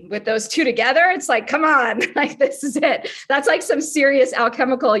opportunity. With those two together, it's like, come on, like, this is it. That's like some serious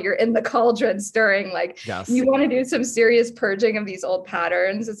alchemical, you're in the cauldron stirring, like you want to do some serious purging of these old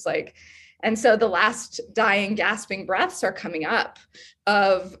patterns. It's like, and so the last dying, gasping breaths are coming up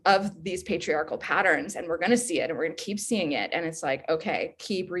of these patriarchal patterns, and we're going to see it, and we're going to keep seeing it. And it's like, okay,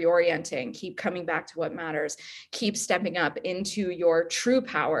 keep reorienting, keep coming back to what matters, keep stepping up into your true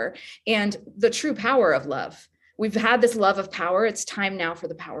power and the true power of love. We've had this love of power. It's time now for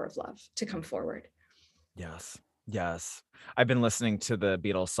the power of love to come forward. Yes. I've been listening to the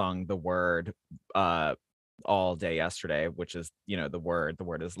Beatles song, The Word, all day yesterday, which is the word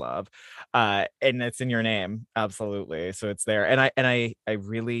is love, and it's in your name, absolutely. So it's there, and I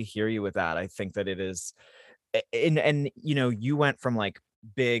really hear you with that. I think that it is, and you went from like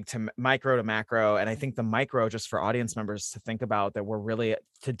big to micro to macro, and I think the micro, just for audience members to think about, that we're really,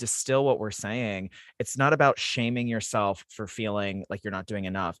 to distill what we're saying, it's not about shaming yourself for feeling like you're not doing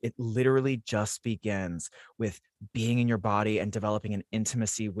enough. It literally just begins with being in your body and developing an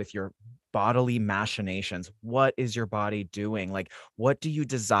intimacy with your bodily machinations. What is your body doing? Like, what do you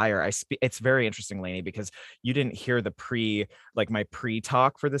desire? It's very interesting, Lainey, because you didn't hear my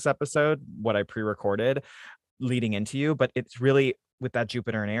pre-talk for this episode, what I pre-recorded leading into you, but it's really with that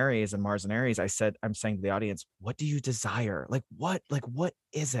Jupiter and Aries and Mars and Aries. I'm saying to the audience, what do you desire? What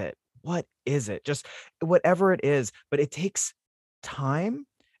is it? What is it? Just whatever it is, but it takes time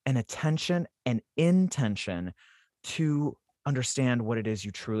and attention and intention to understand what it is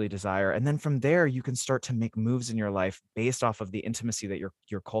you truly desire. And then from there, you can start to make moves in your life based off of the intimacy that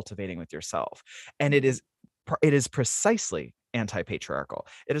you're cultivating with yourself. And it is precisely anti-patriarchal.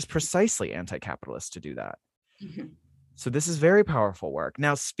 It is precisely anti-capitalist to do that. Mm-hmm. So this is very powerful work.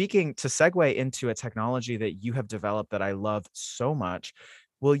 Now, speaking to segue into a technology that you have developed that I love so much,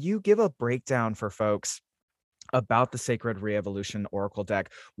 will you give a breakdown for folks about the Sacred Re-Evolution Oracle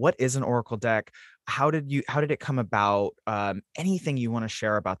deck? What is an Oracle deck? How did it come about? Anything you want to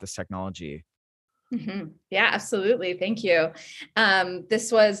share about this technology? Mm-hmm. Yeah, absolutely. Thank you.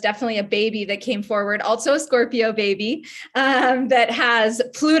 This was definitely a baby that came forward, also a Scorpio baby, that has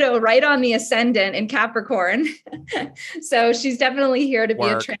Pluto right on the ascendant in Capricorn. So she's definitely here to be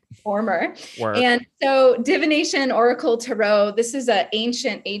a former. Work. And so divination, oracle, tarot, this is an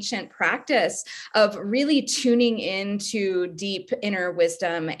ancient practice of really tuning into deep inner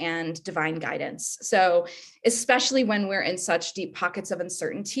wisdom and divine guidance. So especially when we're in such deep pockets of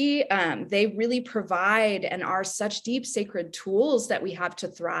uncertainty, they really provide and are such deep sacred tools that we have to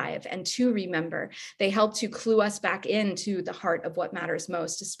thrive and to remember. They help to clue us back into the heart of what matters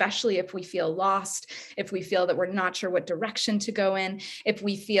most, especially if we feel lost, if we feel that we're not sure what direction to go in, if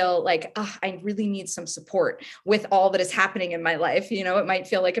we feel like, oh, I really need some support with all that is happening in my life. You know, it might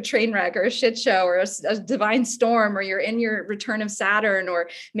feel like a train wreck or a shit show or a divine storm, or you're in your return of Saturn, or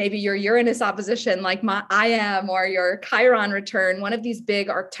maybe your Uranus opposition, like I am, or your Chiron return, one of these big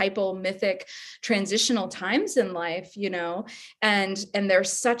archetypal mythic transitional times in life, you know, and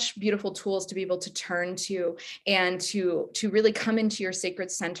there's such beautiful tools to be able to turn to and to really come into your sacred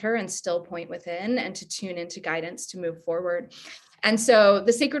center and still point within and to tune into guidance to move forward. And so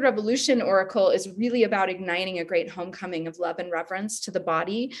the Sacred Revolution Oracle is really about igniting a great homecoming of love and reverence to the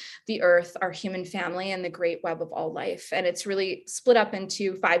body, the earth, our human family, and the great web of all life. And it's really split up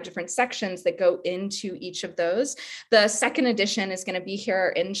into 5 different sections that go into each of those. The second edition is going to be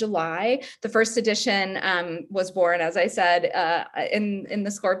here in July. The first edition was born, as I said, in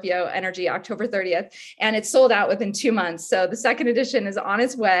the Scorpio energy, October 30th, and it's sold out within 2 months. So the second edition is on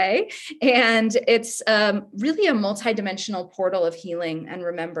its way, and it's really a multidimensional portal of healing and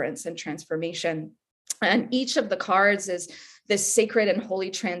remembrance and transformation. And each of the cards is this sacred and holy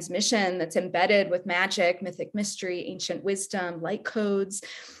transmission that's embedded with magic, mythic mystery, ancient wisdom, light codes,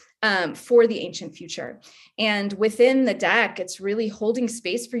 for the ancient future. And within the deck, it's really holding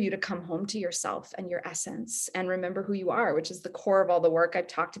space for you to come home to yourself and your essence and remember who you are, which is the core of all the work I've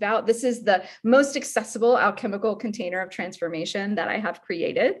talked about. This is the most accessible alchemical container of transformation that I have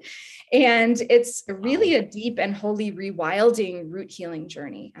created. And it's really a deep and holy rewilding root healing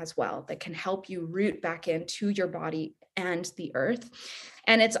journey as well that can help you root back into your body and the earth.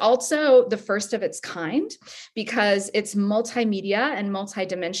 And it's also the first of its kind because it's multimedia and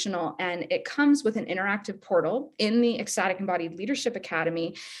multidimensional, and it comes with an interactive portal in the Ecstatic Embodied Leadership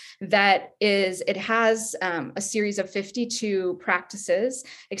Academy it has a series of 52 practices,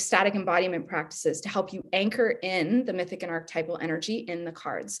 ecstatic embodiment practices, to help you anchor in the mythic and archetypal energy in the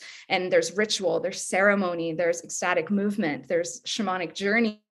cards. And there's ritual, there's ceremony, there's ecstatic movement, there's shamanic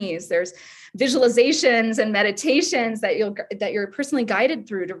journey, there's visualizations and meditations that you're personally guided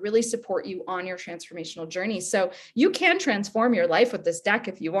through to really support you on your transformational journey. So you can transform your life with this deck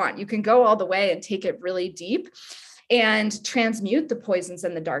if you want. You can go all the way and take it really deep and transmute the poisons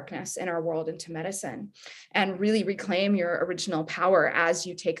and the darkness in our world into medicine and really reclaim your original power as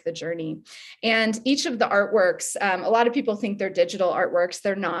you take the journey. And each of the artworks, a lot of people think they're digital artworks.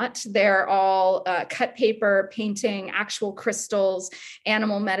 They're not. They're all cut paper, painting, actual crystals,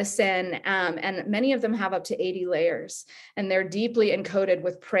 animal medicine, and many of them have up to 80 layers. And they're deeply encoded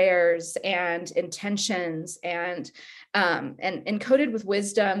with prayers and intentions and encoded with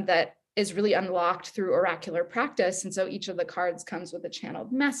wisdom that is really unlocked through oracular practice. And so each of the cards comes with a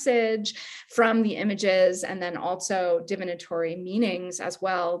channeled message from the images, and then also divinatory meanings as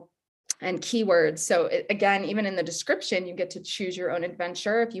well, and keywords. So again, even in the description, you get to choose your own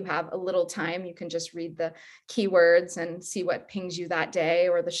adventure. If you have a little time, you can just read the keywords and see what pings you that day,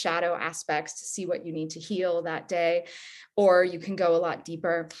 or the shadow aspects to see what you need to heal that day, or you can go a lot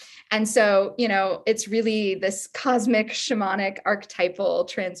deeper. And so, you know, it's really this cosmic, shamanic, archetypal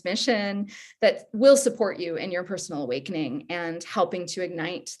transmission that will support you in your personal awakening and helping to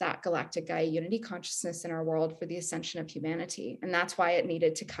ignite that galactic Gaia unity consciousness in our world for the ascension of humanity. And that's why it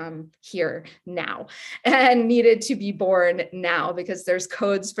needed to come here now and needed to be born now, because there's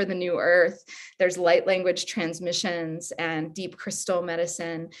codes for the new earth, there's light language transmissions and deep crystal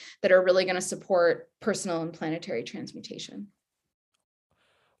medicine that are really going to support personal and planetary transmutation.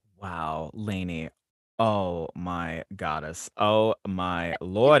 Wow, Lainey. Oh my goddess. Oh my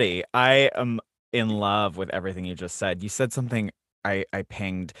lordy. I am in love with everything you just said. You said something I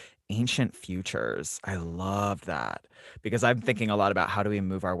pinged, ancient futures. I love that because I'm thinking a lot about how do we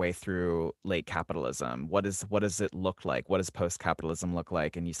move our way through late capitalism? What does it look like? What does post-capitalism look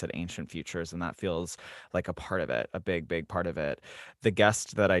like? And you said ancient futures, and that feels like a part of it, a big part of it. The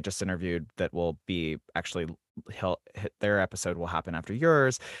guest that I just interviewed that will be actually their episode will happen after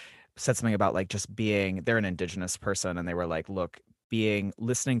yours said something about like just being, they're an indigenous person, and they were like, look,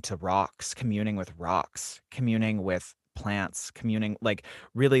 listening to rocks, communing with plants, communing, like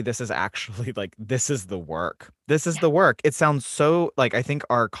really this is actually like this is the work. This is the work. It sounds so like, I think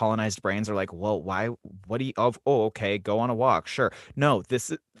our colonized brains are like, well, why, what do you, oh okay, go on a walk, sure. No,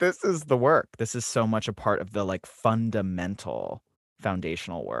 this is the work. This is so much a part of the like fundamental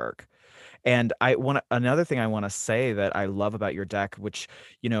foundational work. And another thing I want to say that I love about your deck, which,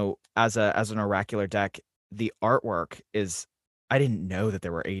 as an oracular deck, the artwork is, I didn't know that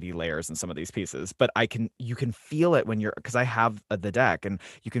there were 80 layers in some of these pieces, but you can feel it when because I have the deck, and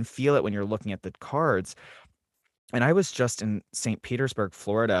you can feel it when you're looking at the cards. And I was just in St. Petersburg,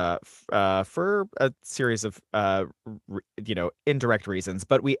 Florida, for a series of, indirect reasons,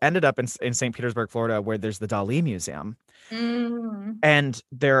 but we ended up in St. Petersburg, Florida, where there's the Dali Museum. Mm. And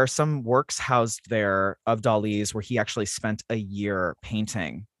there are some works housed there of Dali's where he actually spent a year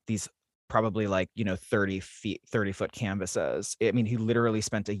painting these, probably 30-foot canvases. I mean, he literally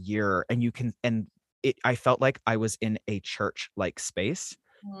spent a year, and I felt like I was in a church-like space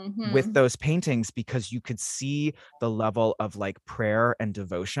with those paintings, because you could see the level of prayer and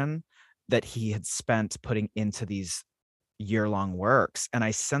devotion that he had spent putting into these year-long works. And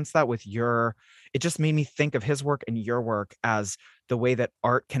I sense that it just made me think of his work and your work as the way that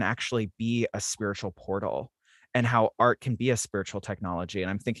art can actually be a spiritual portal, and how art can be a spiritual technology. And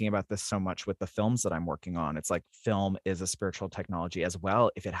I'm thinking about this so much with the films that I'm working on. It's like film is a spiritual technology as well,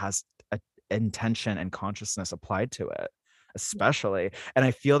 if it has a intention and consciousness applied to it, especially. And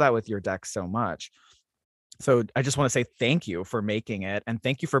I feel that with your deck so much. So I just want to say thank you for making it, and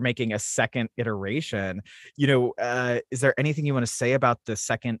thank you for making a second iteration. Is there anything you want to say about the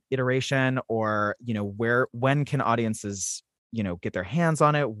second iteration, or when can audiences get their hands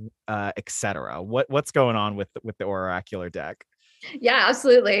on it, etc.? What's going on with the oracular deck? Yeah,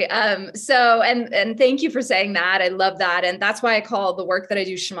 absolutely. So, and thank you for saying that. I love that. And that's why I call the work that I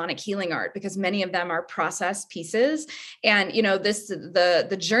do shamanic healing art, because many of them are process pieces. And,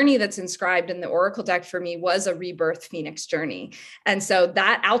 the journey that's inscribed in the Oracle deck for me was a rebirth Phoenix journey. And so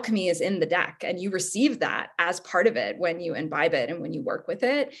that alchemy is in the deck, and you receive that as part of it when you imbibe it and when you work with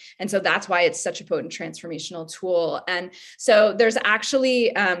it. And so that's why it's such a potent transformational tool. And so there's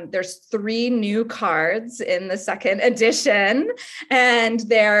actually, there's 3 new cards in the second edition. And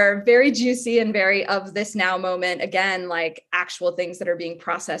they're very juicy and very of this now moment, again, like actual things that are being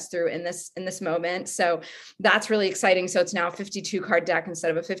processed through in this moment. So that's really exciting. So it's now a 52 card deck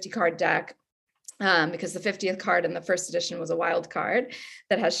instead of a 50 card deck. Because the 50th card in the first edition was a wild card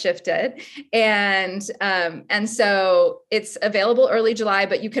that has shifted. And so it's available early July,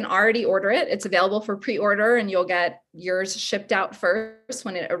 but you can already order it. It's available for pre-order, and you'll get yours shipped out first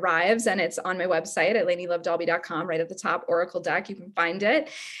when it arrives. And it's on my website at LainieLoveDalby.com, right at the top, Oracle deck. You can find it.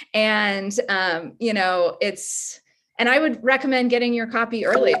 And, and I would recommend getting your copy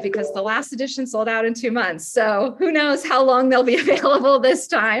early, because the last edition sold out in 2 months. So who knows how long they'll be available this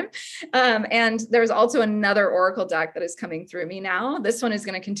time. And there's also another Oracle deck that is coming through me now. This one is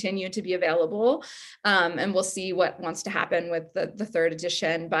going to continue to be available. And we'll see what wants to happen with the third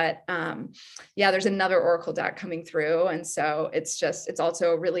edition. But there's another Oracle deck coming through. And so it's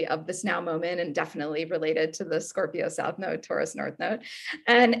also really of this now moment, and definitely related to the Scorpio South Node, Taurus North Node.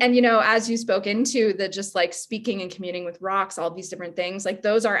 And as you spoke into the just like speaking and communicating with rocks, all these different things, like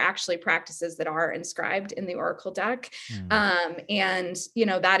those are actually practices that are inscribed in the Oracle deck. And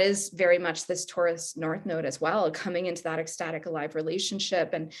that is very much this Taurus North Node as well, coming into that ecstatic alive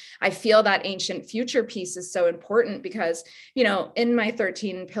relationship. And I feel that ancient future piece is so important, because in my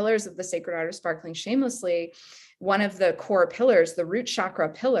 13 pillars of the sacred art of sparkling shamelessly, one of the core pillars, the root chakra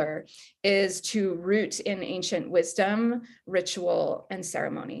pillar, is to root in ancient wisdom, ritual, and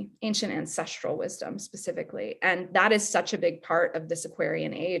ceremony, ancient ancestral wisdom specifically. And that is such a big part of this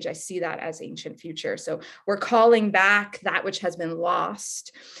Aquarian age. I see that as ancient future. So we're calling back that which has been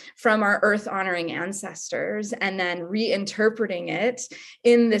lost from our earth honoring ancestors, and then reinterpreting it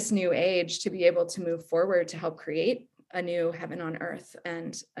in this new age to be able to move forward to help create a new heaven on earth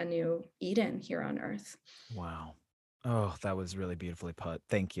and a new Eden here on earth. Wow. Oh, that was really beautifully put.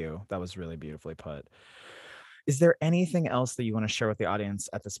 Thank you. That was really beautifully put. Is there anything else that you want to share with the audience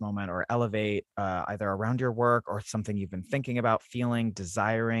at this moment, or elevate either around your work, or something you've been thinking about, feeling,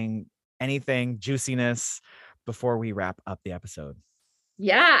 desiring, anything, juiciness, before we wrap up the episode?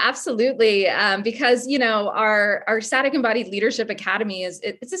 Yeah, absolutely. Because, our Ecstatic Embodied Leadership Academy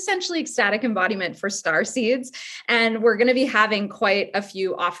it's essentially ecstatic embodiment for star seeds. And we're going to be having quite a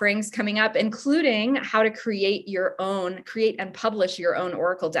few offerings coming up, including how to create and publish your own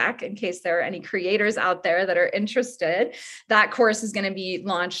Oracle deck, in case there are any creators out there that are interested. That course is going to be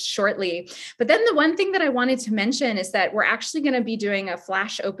launched shortly. But then the one thing that I wanted to mention is that we're actually going to be doing a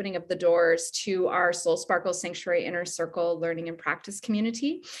flash opening of the doors to our Soul Sparkle Sanctuary Inner Circle Learning and Practice community.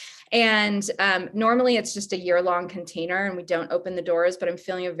 And normally it's just a year-long container and we don't open the doors, but I'm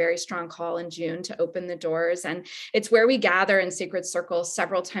feeling a very strong call in June to open the doors. And it's where we gather in sacred circles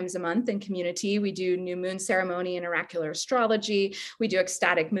several times a month in community. We do new moon ceremony and oracular astrology. We do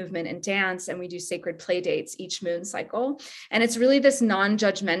ecstatic movement and dance, and we do sacred play dates each moon cycle. And it's really this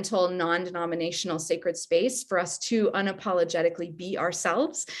non-judgmental, non-denominational sacred space for us to unapologetically be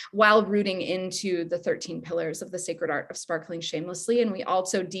ourselves while rooting into the 13 pillars of the sacred art of sparkling shamelessly. And we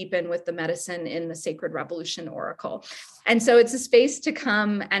also deepen with the medicine in the Sacred Revolution Oracle. And so it's a space to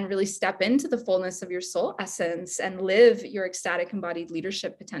come and really step into the fullness of your soul essence and live your ecstatic embodied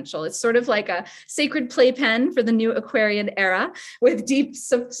leadership potential. It's sort of like a sacred playpen for the new Aquarian era with deep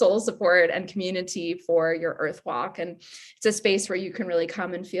soul support and community for your earth walk. And it's a space where you can really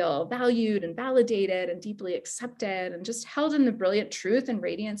come and feel valued and validated and deeply accepted and just held in the brilliant truth and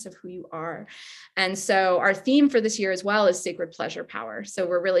radiance of who you are. And so our theme for this year as well is sacred pleasure power. So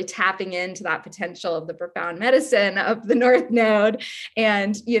we're really tapping into that potential of the profound medicine of the North Node.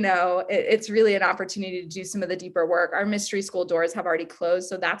 And, it's really an opportunity to do some of the deeper work. Our mystery school doors have already closed,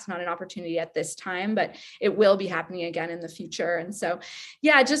 so that's not an opportunity at this time, but it will be happening again in the future. And so,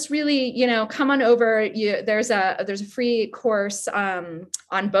 yeah, just really, come on over. There's a free course on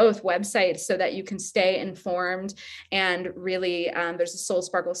both websites so that you can stay informed. And really, there's a Soul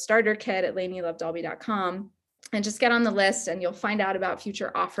Sparkle starter kit at LaineyLoveDolby.com. And just get on the list and you'll find out about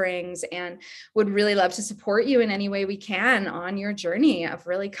future offerings, and would really love to support you in any way we can on your journey of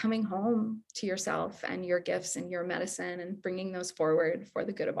really coming home to yourself and your gifts and your medicine and bringing those forward for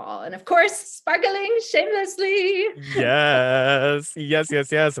the good of all. And of course, sparkling shamelessly. Yes, yes,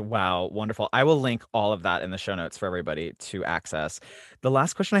 yes, yes. Wow, wonderful. I will link all of that in the show notes for everybody to access. The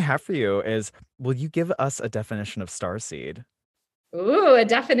last question I have for you is, will you give us a definition of starseed? Ooh, a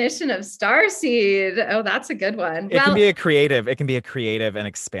definition of starseed. Oh, that's a good one. It can be a creative and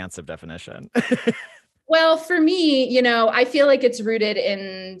expansive definition. Well, for me, I feel like it's rooted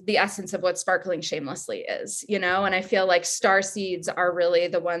in the essence of what sparkling shamelessly is, and I feel like star seeds are really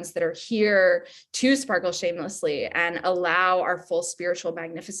the ones that are here to sparkle shamelessly and allow our full spiritual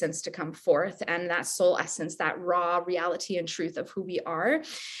magnificence to come forth, and that soul essence, that raw reality and truth of who we are.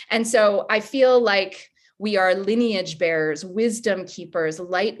 And so I feel like we are lineage bearers, wisdom keepers,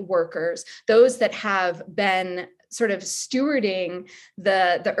 light workers, those that have been sort of stewarding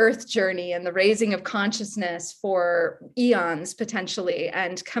the earth journey and the raising of consciousness for eons potentially,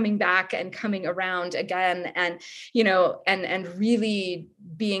 and coming back and coming around again, and and really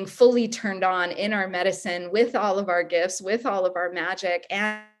being fully turned on in our medicine with all of our gifts, with all of our magic,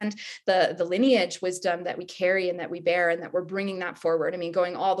 and the lineage wisdom that we carry and that we bear, and that we're bringing that forward. I mean,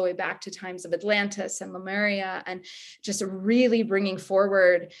 going all the way back to times of Atlantis and Lemuria, and just really bringing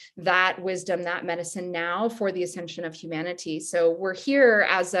forward that wisdom, that medicine now for the ascension of humanity. So we're here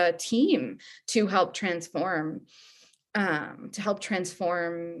as a team to help transform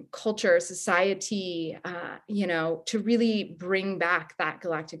culture, society, to really bring back that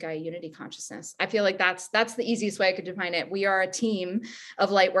galactic Gaia unity consciousness. I feel like that's the easiest way I could define it. We are a team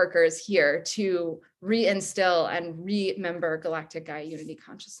of light workers here to reinstill and remember galactic Gaia unity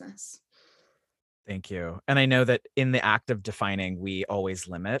consciousness. Thank you. And I know that in the act of defining, we always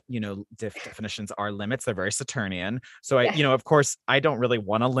limit, definitions are limits. They're very Saturnian. So of course, I don't really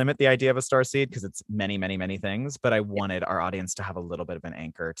want to limit the idea of a star seed because it's many, many, many things, but I wanted our audience to have a little bit of an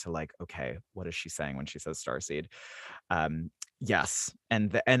anchor to like, okay, what is she saying when she says star seed? Yes.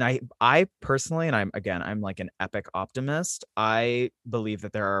 And I personally, and I'm like an epic optimist. I believe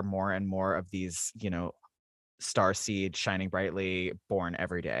that there are more and more of these, star seed shining brightly born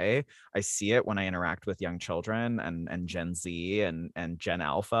every day. I see it when I interact with young children and Gen Z and Gen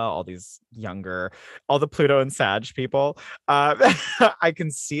Alpha, all these younger, all the Pluto and Sag people. I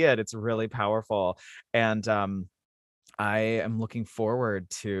can see it. It's really powerful. And I am looking forward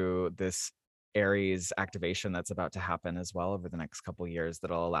to this Aries activation that's about to happen as well over the next couple of years,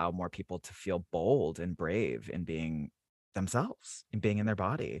 that'll allow more people to feel bold and brave in being themselves, in being in their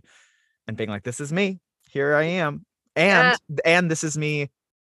body, and being like, this is me. Here I am. And this is me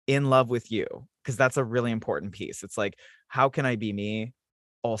in love with you, because that's a really important piece. It's like, how can I be me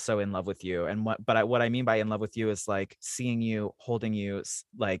also in love with you? And what I mean by in love with you is like seeing you, holding you,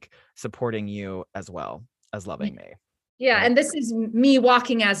 like supporting you as well as loving me. Yeah. And this is me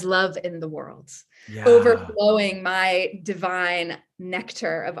walking as love in the world, Yeah. overflowing my divine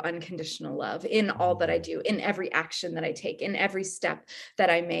nectar of unconditional love in all that I do, in every action that I take, in every step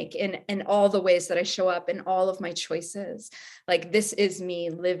that I make, in all the ways that I show up, in all of my choices. Like, this is me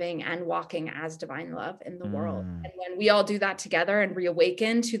living and walking as divine love in the world. And when we all do that together and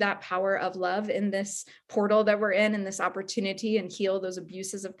reawaken to that power of love in this portal that we're in this opportunity, and heal those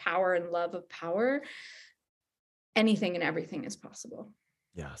abuses of power and love of power, anything and everything is possible.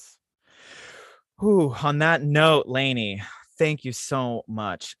 Yes. Whew, on that note, Lainey, thank you so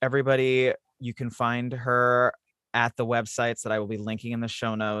much. Everybody, you can find her at the websites that I will be linking in the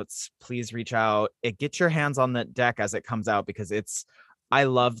show notes. Please reach out. Get your hands on the deck as it comes out, because I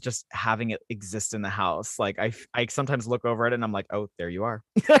love just having it exist in the house. Like, I sometimes look over it and I'm like, oh, there you are.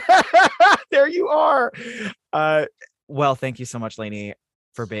 There you are. Well, thank you so much, Lainey,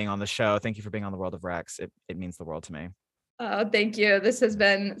 for being on the show. Thank you for being on The World of Rex. It means the world to me. Oh, thank you. This has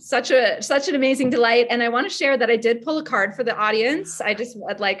been such an amazing delight. And I want to share that I did pull a card for the audience. I just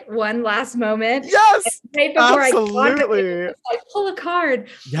had like one last moment. Yes, right before absolutely. I pull a card.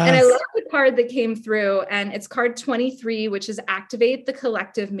 Yes. And I love the card that came through. And it's card 23, which is Activate the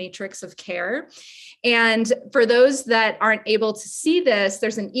Collective Matrix of Care. And for those that aren't able to see this,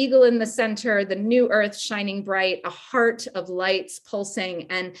 there's an eagle in the center, the new earth shining bright, a heart of lights pulsing.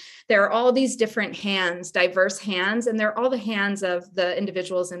 And there are all these different hands, diverse hands, and they're all the hands of the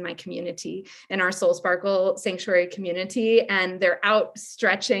individuals in my community, in our Soul Sparkle Sanctuary community. And they're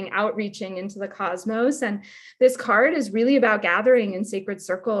outreaching into the cosmos. And this card is really about gathering in sacred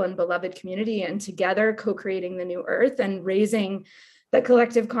circle and beloved community, and together co-creating the new earth and raising the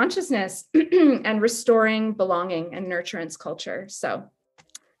collective consciousness and restoring belonging and nurturance culture. So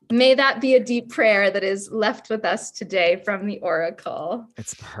may that be a deep prayer that is left with us today from the Oracle.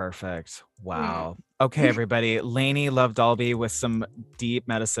 It's perfect. Wow. Okay, everybody. Lainey Love Dalby with some deep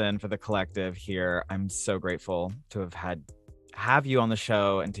medicine for the collective here. I'm so grateful to have you on the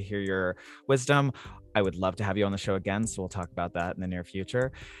show and to hear your wisdom. I would love to have you on the show again, so we'll talk about that in the near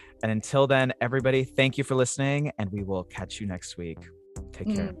future. And until then, everybody, thank you for listening, and we will catch you next week.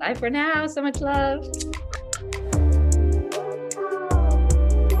 Take care. Bye for now. So much love.